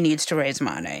continually needs to raise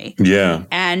money? Yeah.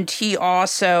 And he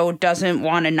also doesn't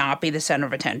want to not be the center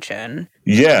of attention.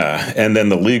 Yeah. And then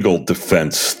the legal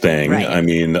defense thing. Right. I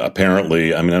mean,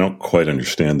 apparently, I don't quite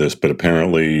understand this, but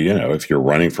apparently, if you're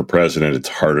running for president, it's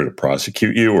harder to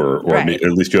prosecute you or at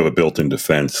least you have a built-in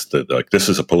defense that this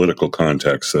is a political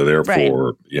context. So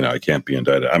therefore, I can't be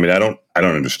indicted. I mean, I don't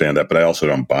understand that, but I also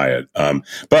don't buy it.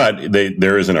 But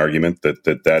there is an argument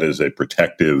that is a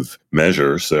protective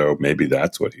measure. So maybe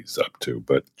that's what he's up to.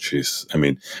 But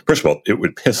first of all, it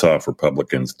would piss off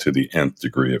Republicans to the nth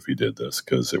degree if he did this,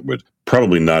 because it would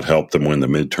probably not help them win the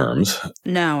midterms.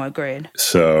 No, agreed.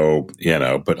 So,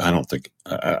 but I don't think,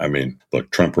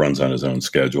 look, Trump runs on his own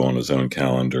schedule, on his own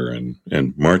calendar,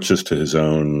 and marches to his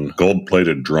own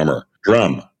gold-plated drum.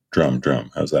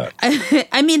 How's that?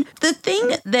 I mean, the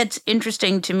thing that's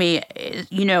interesting to me is,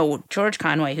 George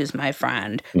Conway, who's my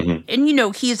friend, and,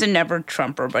 he's a never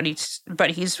Trumper, but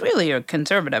he's really a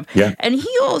conservative. Yeah. And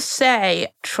he'll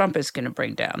say Trump is going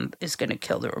to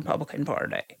kill the Republican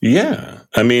Party. Yeah.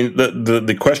 I mean,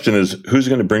 the question is, who's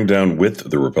going to bring down with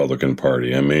the Republican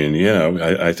Party? I mean,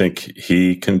 I think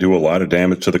he can do a lot of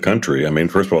damage to the country. I mean,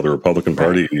 first of all, the Republican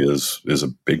Party is a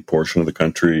big portion of the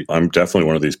country. I'm definitely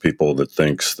one of these people that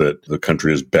thinks that the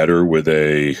country is better with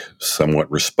a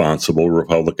somewhat responsible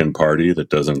Republican Party that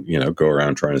doesn't, go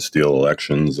around trying to steal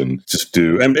elections and just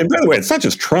do. And by the way, it's not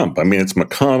just Trump. I mean, it's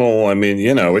McConnell. I mean,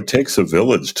 it takes a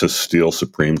village to steal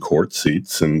Supreme Court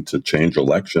seats and to change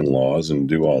election laws and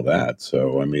do all that.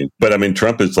 So,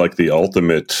 Trump is the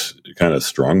ultimate kind of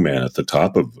strongman at the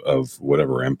top of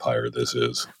whatever empire this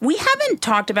is. We haven't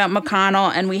talked about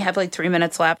McConnell, and we have 3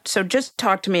 minutes left. So just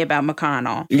talk to me about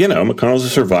McConnell. McConnell's a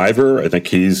survivor. I think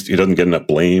he doesn't get enough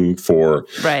blame for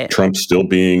Trump still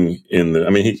being in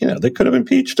the. They could have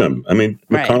impeached him. I mean,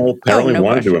 McConnell apparently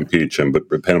wanted to impeach him, but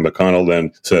McConnell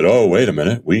then said, "Oh, wait a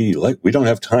minute, we don't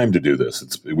have time to do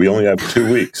this. We only have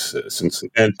 2 weeks since."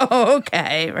 And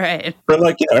okay, right. But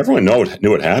everyone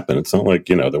knew what happened. It's not like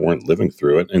they weren't living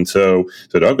through it, and so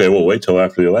said, "Okay, we'll wait till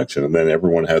after the election." And then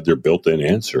everyone had their built-in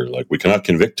answer, we cannot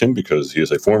convict him because he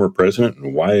is a former president,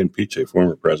 and why impeach a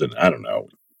former president? I don't know.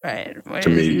 Right. To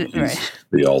me, he's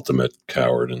the ultimate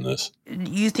coward in this.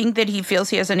 You think that he feels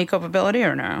he has any culpability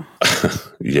or no?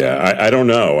 Yeah, I don't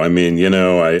know. I mean,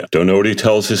 I don't know what he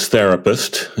tells his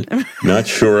therapist. Not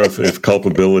sure if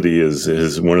culpability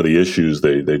is one of the issues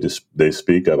they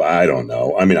speak of. I don't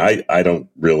know. I mean, I don't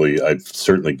really. I've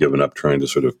certainly given up trying to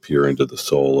sort of peer into the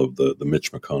soul of the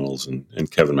Mitch McConnells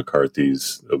and Kevin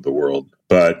McCarthy's of the world.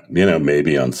 But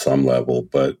maybe on some level.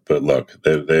 But look,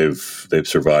 they've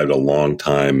survived a long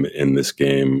time in this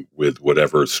game with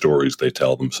whatever stories they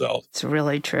tell themselves. It's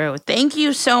really true. Thank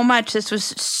you so much. This was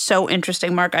so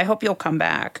interesting, Mark. I hope you'll come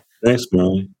back. Thanks,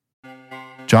 Molly.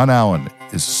 John Allen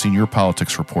is a senior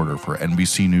politics reporter for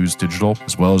NBC News Digital,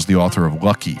 as well as the author of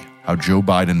Lucky: How Joe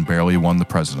Biden Barely Won the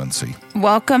Presidency.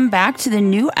 Welcome back to the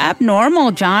new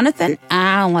abnormal, Jonathan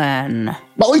Allen.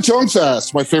 Molly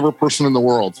Jong-Fast, my favorite person in the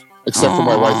world, except for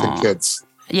my wife and kids.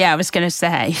 Yeah, I was going to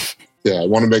say. Yeah, I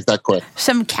want to make that quick.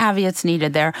 Some caveats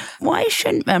needed there. Why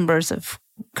shouldn't members of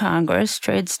Congress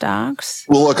trade stocks?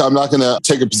 Well, look, I'm not going to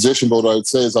take a position, but what I would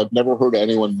say is I've never heard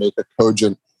anyone make a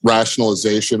cogent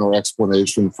rationalization or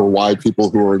explanation for why people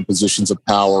who are in positions of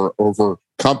power over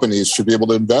companies should be able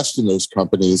to invest in those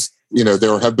companies.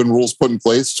 There have been rules put in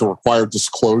place to require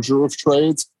disclosure of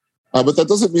trades. But that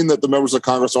doesn't mean that the members of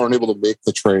Congress aren't able to make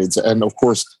the trades. And of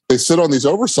course, they sit on these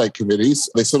oversight committees.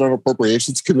 They sit on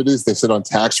appropriations committees. They sit on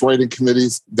tax writing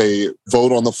committees. They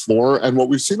vote on the floor. And what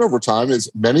we've seen over time is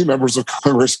many members of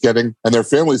Congress and their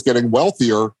families getting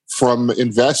wealthier from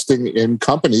investing in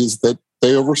companies that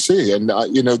they oversee. And,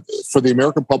 for the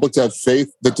American public to have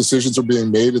faith that decisions are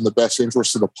being made in the best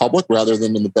interest of the public rather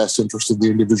than in the best interest of the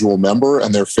individual member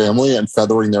and their family and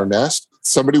feathering their nest,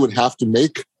 somebody would have to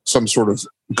make some sort of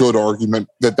good argument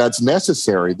that that's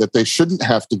necessary, that they shouldn't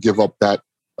have to give up that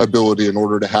ability in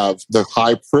order to have the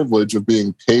high privilege of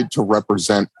being paid to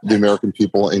represent the American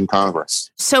people in Congress.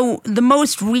 So the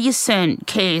most recent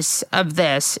case of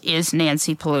this is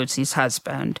Nancy Pelosi's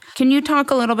husband. Can you talk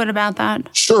a little bit about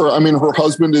that? Sure. I mean, her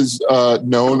husband is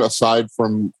known, aside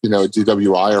from,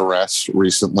 DWI arrests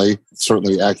recently,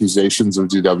 certainly accusations of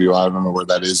DWI. I don't know where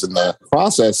that is in the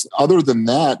process. Other than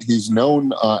that, he's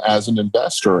known as an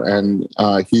investor, and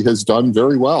he has done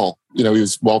very well. He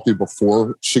was wealthy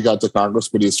before she got to Congress,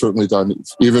 but he's certainly done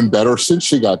even better since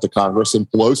she got to Congress. And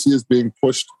Pelosi is being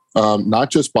pushed not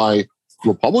just by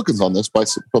Republicans on this, but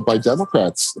by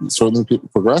Democrats, and certainly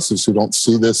progressives who don't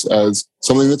see this as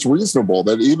something that's reasonable.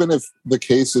 That even if the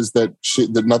case is that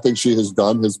nothing she has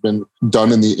done has been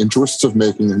done in the interests of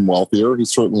making him wealthier, he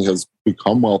certainly has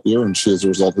become wealthier, and she as a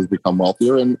result has become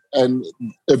wealthier. And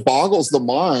it boggles the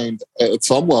mind at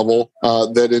some level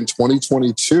that in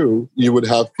 2022 you would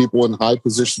have people in high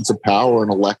positions of power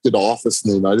and elected office in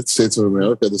the United States of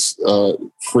America, this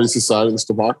free society, this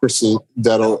democracy,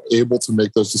 that are able to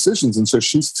make those decisions. And so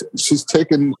she's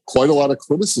taken quite a lot of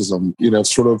criticism,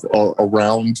 sort of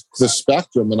around the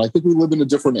spectrum. And I think we live in a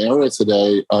different era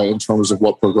today in terms of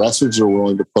what progressives are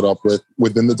willing to put up with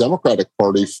within the Democratic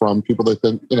Party from people that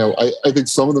think, I think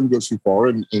some of them go too far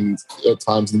in at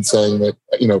times in saying that,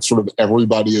 sort of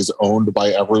everybody is owned by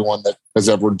everyone that has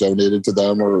ever donated to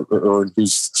them or in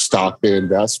whose stock they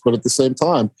invest. But at the same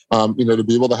time, to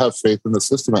be able to have faith in the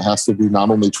system, it has to be not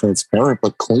only transparent,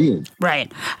 but clean. Right.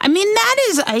 I mean, that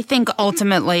is, I think,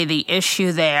 ultimately the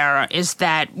issue there is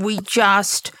that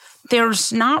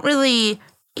there's not really...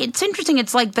 It's interesting.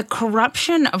 It's like the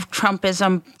corruption of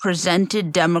Trumpism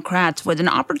presented Democrats with an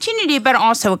opportunity, but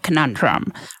also a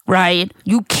conundrum, right?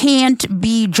 You can't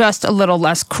be just a little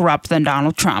less corrupt than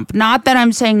Donald Trump. Not that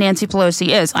I'm saying Nancy Pelosi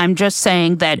is. I'm just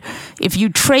saying that if you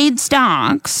trade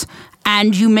stocks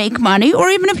and you make money, or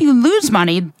even if you lose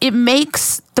money, it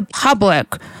makes the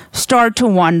public start to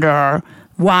wonder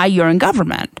why you're in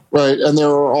government. Right. And there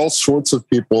are all sorts of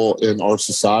people in our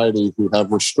society who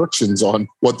have restrictions on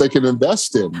what they can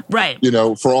invest in. Right.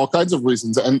 For all kinds of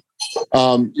reasons. And,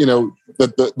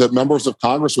 that members of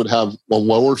Congress would have a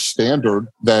lower standard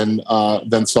than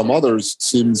some others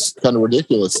seems kind of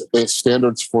ridiculous. The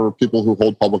standards for people who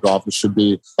hold public office should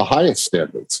be the highest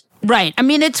standards. Right. I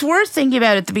mean, it's worth thinking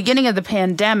about. At the beginning of the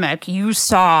pandemic, you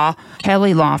saw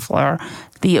Kelly Loeffler,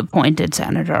 the appointed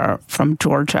senator from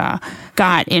Georgia,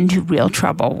 got into real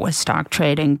trouble with stock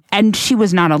trading. And she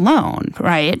was not alone,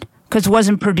 right? Because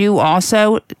wasn't Purdue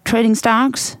also trading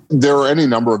stocks? There are any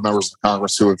number of members of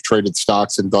Congress who have traded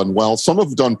stocks and done well. Some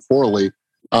have done poorly.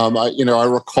 I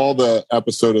recall the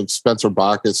episode of Spencer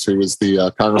Bachus, who was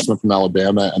the congressman from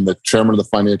Alabama and the chairman of the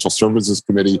Financial Services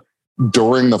Committee,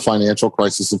 during the financial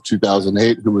crisis of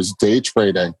 2008 who was day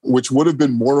trading, which would have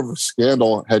been more of a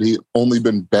scandal had he only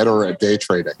been better at day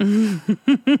trading.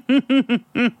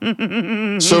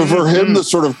 So for him, the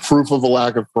sort of proof of a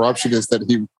lack of corruption is that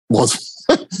he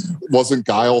wasn't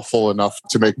guileful enough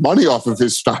to make money off of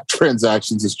his stock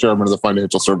transactions as chairman of the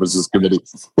Financial Services Committee.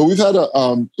 But we've had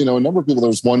a number of people.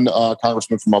 There's one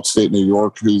congressman from upstate New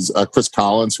York who's Chris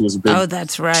Collins, who was a big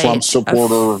Trump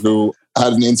supporter who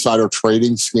had an insider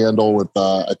trading scandal with,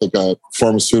 I think, a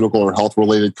pharmaceutical or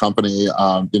health-related company,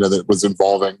 that was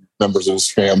involving members of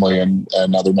his family and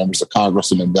other members of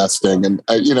Congress in investing. And,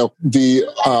 the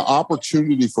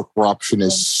opportunity for corruption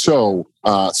is so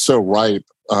ripe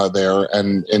there.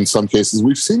 And in some cases,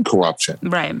 we've seen corruption.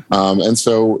 Right. And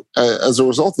so as a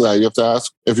result of that, you have to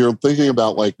ask, if you're thinking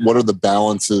about what are the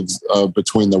balances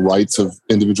between the rights of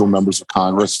individual members of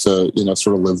Congress to,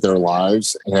 sort of live their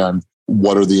lives and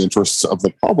what are the interests of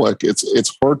the public,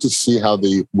 it's hard to see how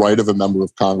the right of a member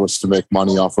of Congress to make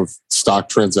money off of stock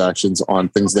transactions on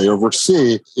things they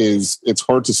oversee it's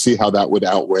hard to see how that would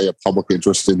outweigh a public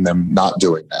interest in them not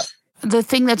doing that. The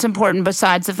thing that's important,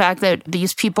 besides the fact that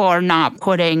these people are not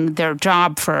putting their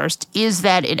job first, is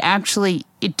that it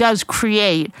does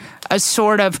create a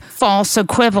sort of false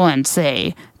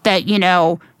equivalency that,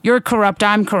 you're corrupt,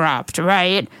 I'm corrupt,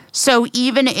 right? So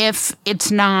even if it's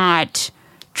not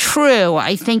true,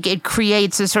 I think it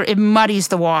creates it muddies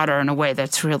the water in a way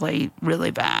that's really,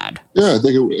 really bad. Yeah, I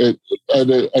think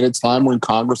at a time when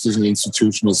Congress as an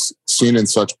institution is seen in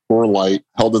such poor light,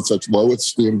 held in such low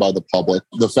esteem by the public,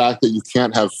 the fact that you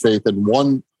can't have faith in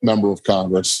one member of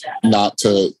Congress not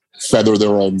to feather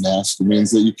their own nest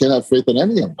means that you can't have faith in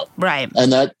any of them. Right.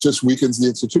 And that just weakens the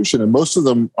institution. And most of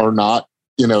them are not,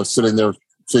 sitting there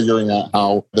figuring out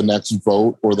how the next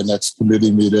vote or the next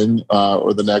committee meeting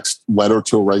or the next letter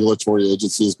to a regulatory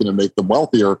agency is going to make them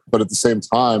wealthier. But at the same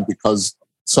time, because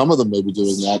some of them may be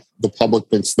doing that, the public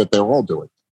thinks that they're all doing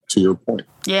it, to your point.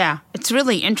 Yeah, it's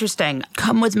really interesting.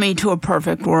 Come with me to a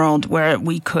perfect world where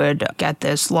we could get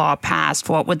this law passed.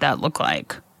 What would that look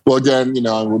like? Well, again,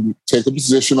 I wouldn't take a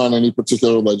position on any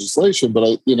particular legislation, but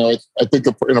I think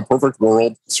in a perfect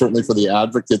world, certainly for the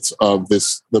advocates of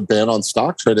the ban on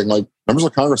stock trading, members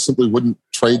of Congress simply wouldn't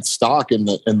trade stock in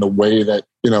the way that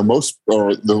most,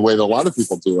 or the way that a lot of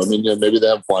people do. I mean, maybe they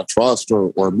have blind trust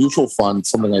or a mutual fund,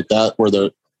 something like that, where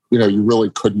they're you really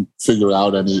couldn't figure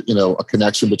out any, a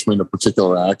connection between a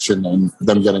particular action and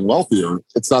them getting wealthier.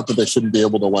 It's not that they shouldn't be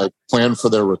able to plan for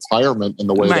their retirement in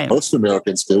the way that most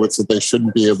Americans do. It's that they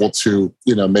shouldn't be able to,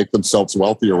 make themselves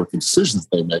wealthier with the decisions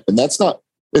they make. And it's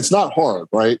not hard,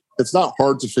 right? It's not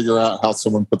hard to figure out how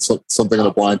someone puts something in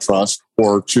a blind trust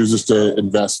or chooses to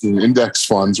invest in index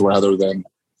funds rather than,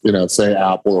 say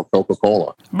Apple or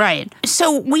Coca-Cola. Right.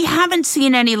 So we haven't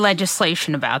seen any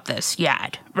legislation about this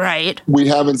yet, right? We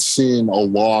haven't seen a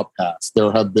law passed.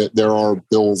 There are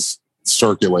bills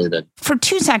circulated. For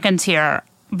 2 seconds here,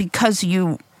 because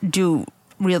you do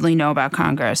really know about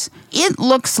Congress, it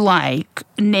looks like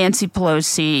Nancy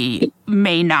Pelosi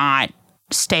may not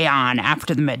stay on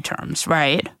after the midterms,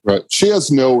 right? Right. She has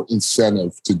no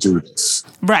incentive to do this.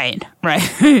 Right.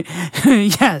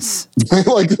 Yes.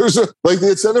 The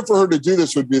incentive for her to do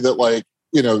this would be that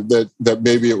that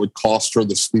maybe it would cost her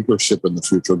the speakership in the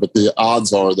future, but the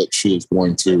odds are that she is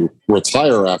going to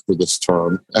retire after this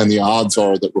term, and the odds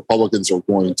are that Republicans are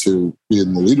going to be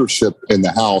in the leadership in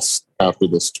the House after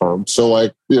this term. So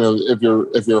if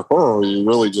you're her, you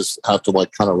really just have to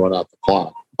kind of run out the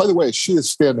clock. By the way, she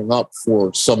is standing up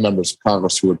for some members of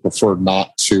Congress who would prefer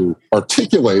not to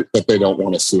articulate that they don't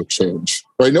want to see a change.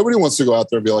 Right? Nobody wants to go out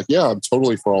there and be like, yeah, I'm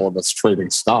totally for all of us trading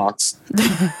stocks.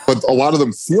 But a lot of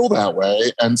them feel that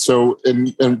way. And so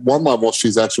in one level,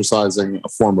 she's exercising a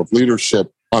form of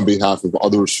leadership on behalf of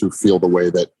others who feel the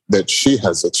way that she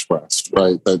has expressed,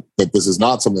 right? That this is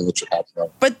not something that should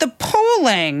happen. But the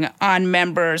polling on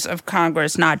members of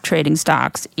Congress not trading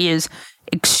stocks is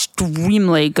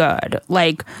extremely good.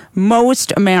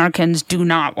 Most Americans do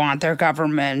not want their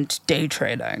government day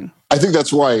trading. I think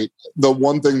that's right. The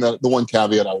one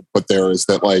caveat I would put there is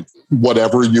that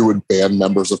whatever you would ban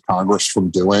members of Congress from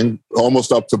doing,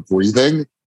 almost up to breathing,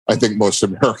 I think most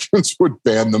Americans would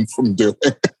ban them from doing.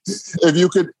 If you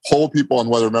could poll people on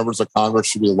whether members of Congress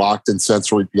should be locked in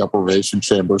sensory deprivation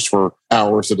chambers for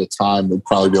hours at a time, it would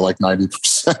probably be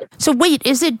 90%. So wait,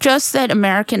 is it just that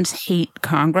Americans hate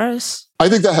Congress? I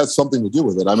think that has something to do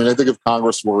with it. I mean, I think if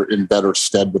Congress were in better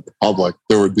stead with the public,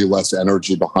 there would be less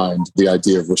energy behind the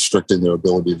idea of restricting their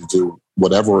ability to do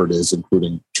whatever it is,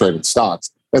 including trading stocks.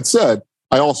 That said,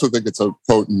 I also think it's a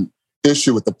potent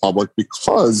issue with the public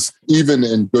because even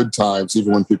in good times,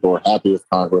 even when people are happy with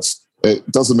Congress,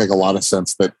 it doesn't make a lot of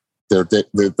sense that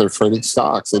They're trading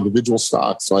stocks, individual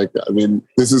stocks. Like, I mean,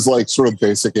 this is like sort of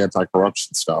basic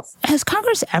anti-corruption stuff. Has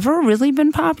Congress ever really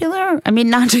been popular? I mean,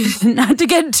 not to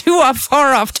get too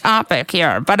far off topic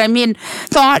here, but I mean,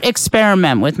 thought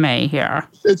experiment with me here.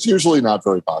 It's usually not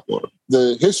very popular.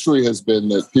 The history has been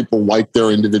that people like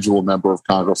their individual member of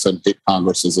Congress and hate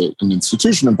Congress as an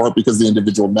institution, in part because the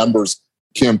individual members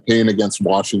campaign against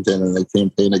Washington and they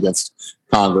campaign against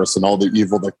Congress and all the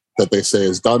evil that they say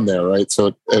is done there, right?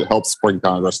 So it helps bring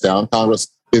Congress down. Congress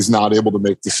is not able to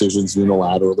make decisions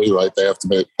unilaterally, right? They have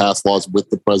to pass laws with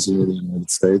the president of the United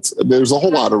States. There's a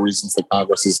whole lot of reasons that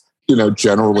Congress is,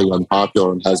 generally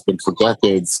unpopular and has been for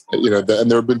decades. And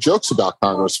there have been jokes about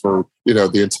Congress for,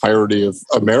 the entirety of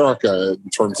America in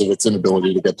terms of its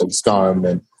inability to get things done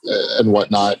and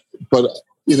whatnot. But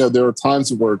there are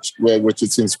times which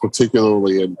it seems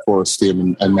particularly in poor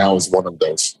esteem, and now is one of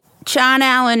those. John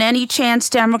Allen, any chance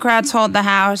Democrats hold the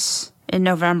House in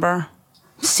November?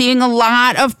 Seeing a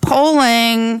lot of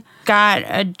polling got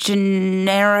a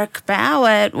generic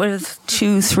ballot with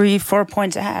 2, 3, 4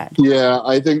 points ahead. Yeah,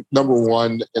 I think number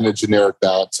one, in a generic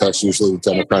ballot test, usually the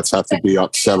Democrats have to be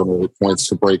up 7 or 8 points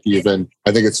to break even.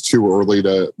 I think it's too early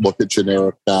to look at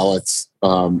generic ballots,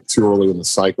 too early in the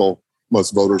cycle.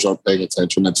 Most voters aren't paying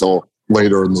attention until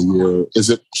later in the year.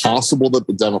 Is it possible that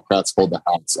the Democrats hold the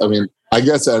House? I mean, I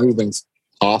guess anything's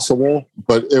possible,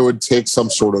 but it would take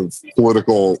some sort of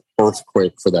political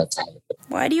earthquake for that to happen.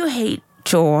 Why do you hate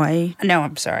joy? No,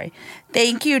 I'm sorry.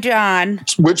 Thank you, John.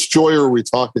 Which joy are we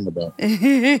talking about?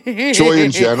 Joy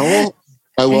in general?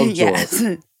 I love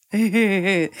joy.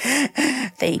 Yes.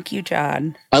 Thank you,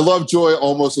 John. I love joy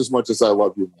almost as much as I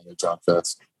love you, John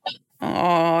Fest.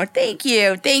 Oh, thank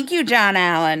you. Thank you, John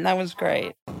Allen. That was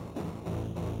great.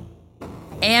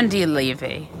 Andy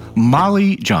Levy.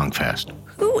 Molly Jong-Fast.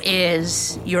 Who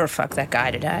is your fuck that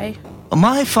guy today?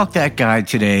 My fuck that guy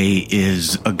today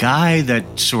is a guy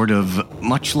that sort of,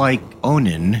 much like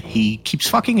Onan, he keeps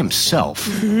fucking himself.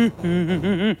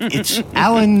 It's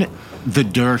Alan the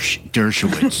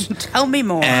Dershowitz. Tell me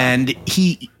more. And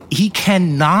he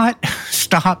cannot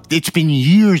stop. It's been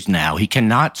years now. He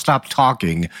cannot stop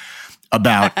talking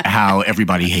about how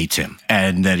everybody hates him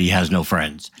and that he has no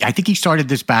friends. I think he started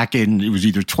this back it was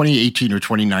either 2018 or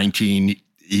 2019.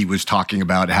 He was talking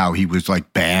about how he was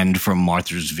like banned from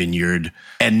Martha's Vineyard.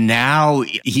 And now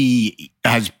he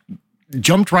has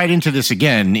jumped right into this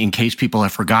again in case people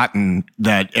have forgotten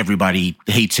that everybody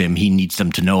hates him. He needs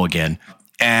them to know again.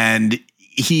 And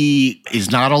he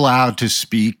is not allowed to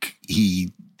speak.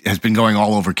 He has been going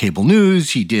all over cable news.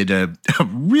 He did a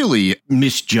really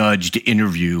misjudged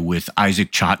interview with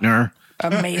Isaac Chotiner.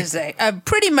 Amazing.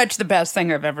 Pretty much the best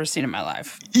thing I've ever seen in my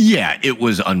life. Yeah, it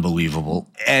was unbelievable.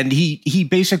 And he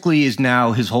basically is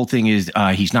now, his whole thing is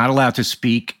he's not allowed to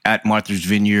speak at Martha's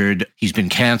Vineyard. He's been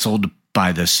canceled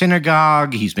by the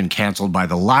synagogue. He's been canceled by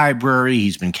the library.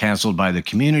 He's been canceled by the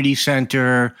community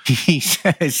center. He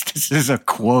says, this is a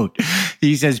quote.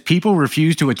 He says, people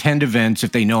refuse to attend events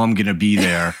if they know I'm going to be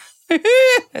there.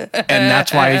 And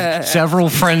that's why several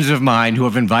friends of mine who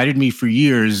have invited me for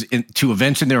years to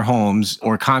events in their homes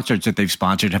or concerts that they've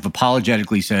sponsored have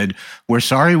apologetically said, we're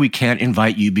sorry we can't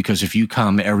invite you because if you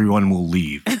come, everyone will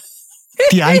leave.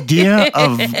 The idea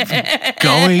of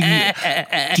going,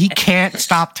 he can't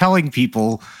stop telling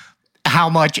people how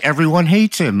much everyone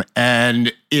hates him.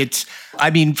 And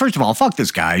first of all, fuck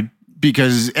this guy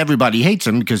because everybody hates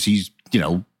him because he's,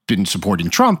 been supporting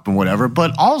Trump and whatever.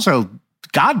 But also,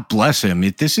 God bless him.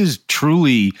 This is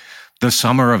truly the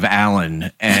summer of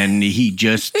Allen, and he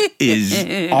just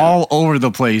is all over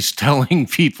the place telling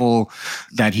people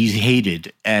that he's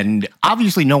hated. And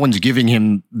obviously no one's giving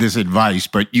him this advice,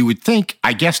 but you would think,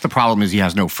 I guess the problem is he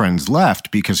has no friends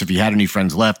left, because if he had any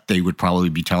friends left, they would probably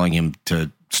be telling him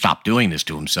to stop doing this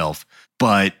to himself.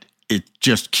 But it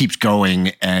just keeps going,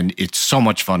 and it's so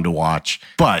much fun to watch.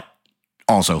 But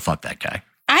also, fuck that guy.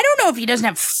 I don't know if he doesn't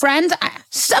have friends.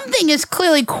 Something is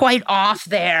clearly quite off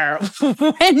there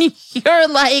when you're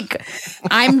like,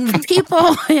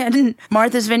 people in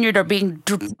Martha's Vineyard are being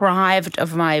deprived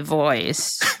of my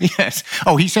voice. Yes.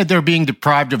 Oh, he said they're being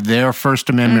deprived of their First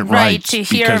Amendment rights to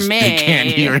hear me. They can't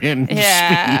hear him speak.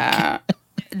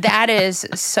 That is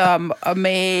some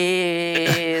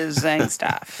amazing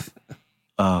stuff.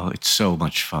 Oh, it's so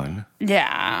much fun.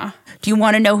 Yeah. Do you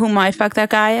want to know who my fuck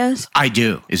that guy is? I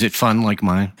do. Is it fun like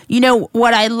mine?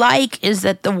 What I like is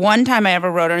that the one time I ever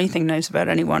wrote anything nice about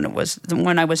anyone was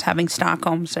when I was having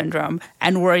Stockholm Syndrome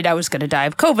and worried I was going to die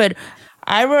of COVID.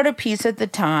 I wrote a piece at the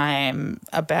time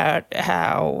about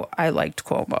how I liked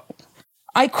Cuomo.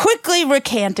 I quickly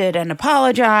recanted and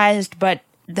apologized, but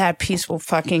that piece will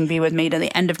fucking be with me to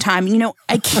the end of time. You know,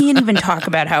 I can't even talk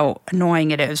about how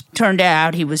annoying it is. Turned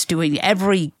out he was doing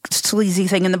every sleazy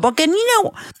thing in the book. And, you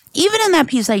know, even in that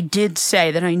piece, I did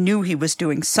say that I knew he was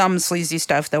doing some sleazy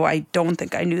stuff, though I don't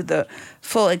think I knew the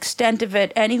full extent of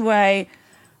it. Anyway,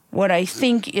 what I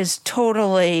think is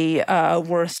totally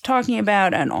worth talking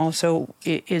about and also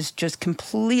is just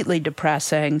completely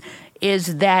depressing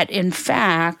is that, in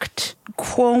fact,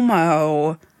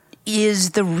 Cuomo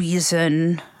is the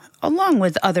reason, along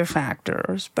with other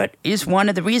factors, but is one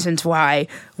of the reasons why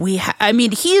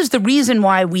he is the reason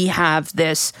why we have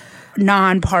this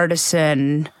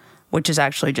nonpartisan, which is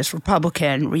actually just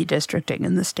Republican, redistricting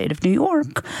in the state of New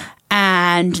York.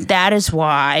 And that is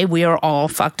why we are all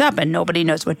fucked up and nobody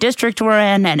knows what district we're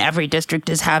in, and every district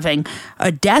is having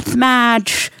a death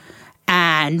match.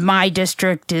 And my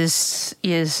district is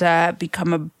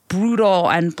become a brutal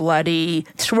and bloody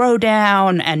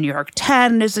throwdown, and New York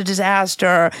 10 is a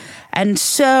disaster. And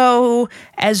so,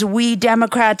 as we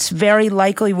Democrats very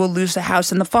likely will lose the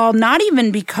House in the fall, not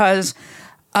even because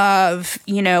of,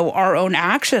 you know, our own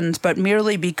actions, but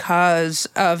merely because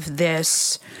of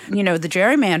this, you know, the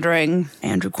gerrymandering,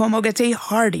 Andrew Cuomo gets a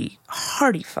hearty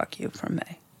fuck you from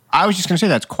me. I was just going to say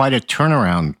that's quite a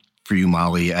turnaround for you,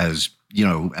 Molly, as you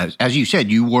know, as you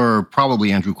said, you were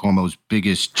probably Andrew Cuomo's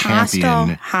biggest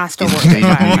champion hostile in the state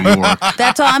of New York.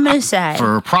 That's all I'm going to say.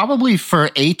 For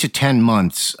 8 to 10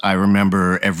 months, I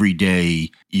remember every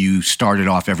day you started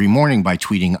off every morning by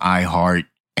tweeting, "I heart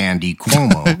Andy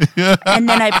Cuomo." And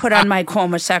then I put on my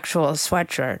Cuomo-sexual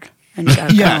sweatshirt. And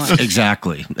got yes, going.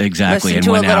 exactly. Listen and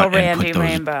to went a little out Randy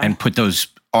Rainbow. and put those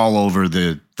all over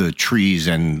the trees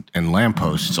and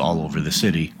lampposts all over the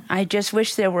city. I just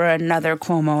wish there were another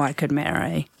Cuomo I could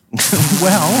marry.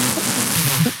 Well.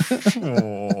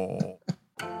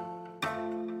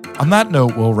 On that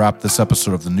note, we'll wrap this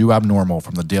episode of The New Abnormal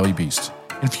from The Daily Beast.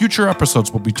 In future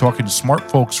episodes, we'll be talking to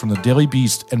smart folks from The Daily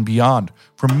Beast and beyond,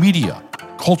 from media,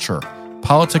 culture,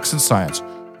 politics, and science,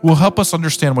 who will help us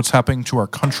understand what's happening to our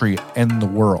country and the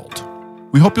world.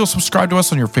 We hope you'll subscribe to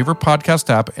us on your favorite podcast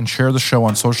app and share the show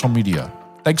on social media.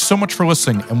 Thanks so much for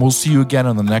listening, and we'll see you again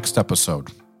on the next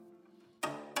episode.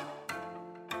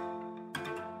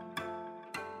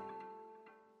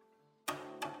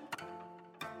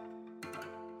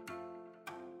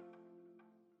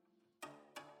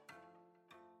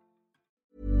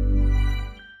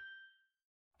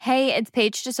 Hey, it's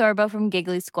Paige DeSorbo from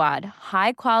Giggly Squad.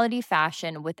 High quality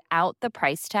fashion without the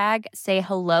price tag. Say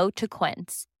hello to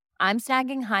Quince. I'm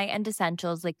snagging high-end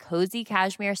essentials like cozy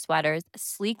cashmere sweaters,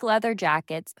 sleek leather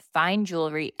jackets, fine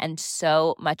jewelry, and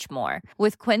so much more.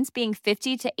 With Quince being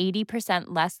 50 to 80%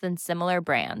 less than similar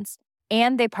brands.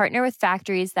 And they partner with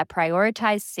factories that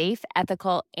prioritize safe,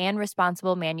 ethical, and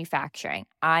responsible manufacturing.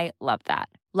 I love that.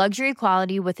 Luxury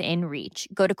quality within reach.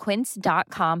 Go to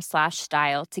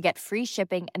quince.com/style to get free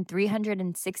shipping and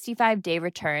 365-day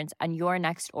returns on your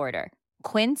next order.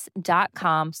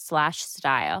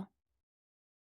 Quince.com/style.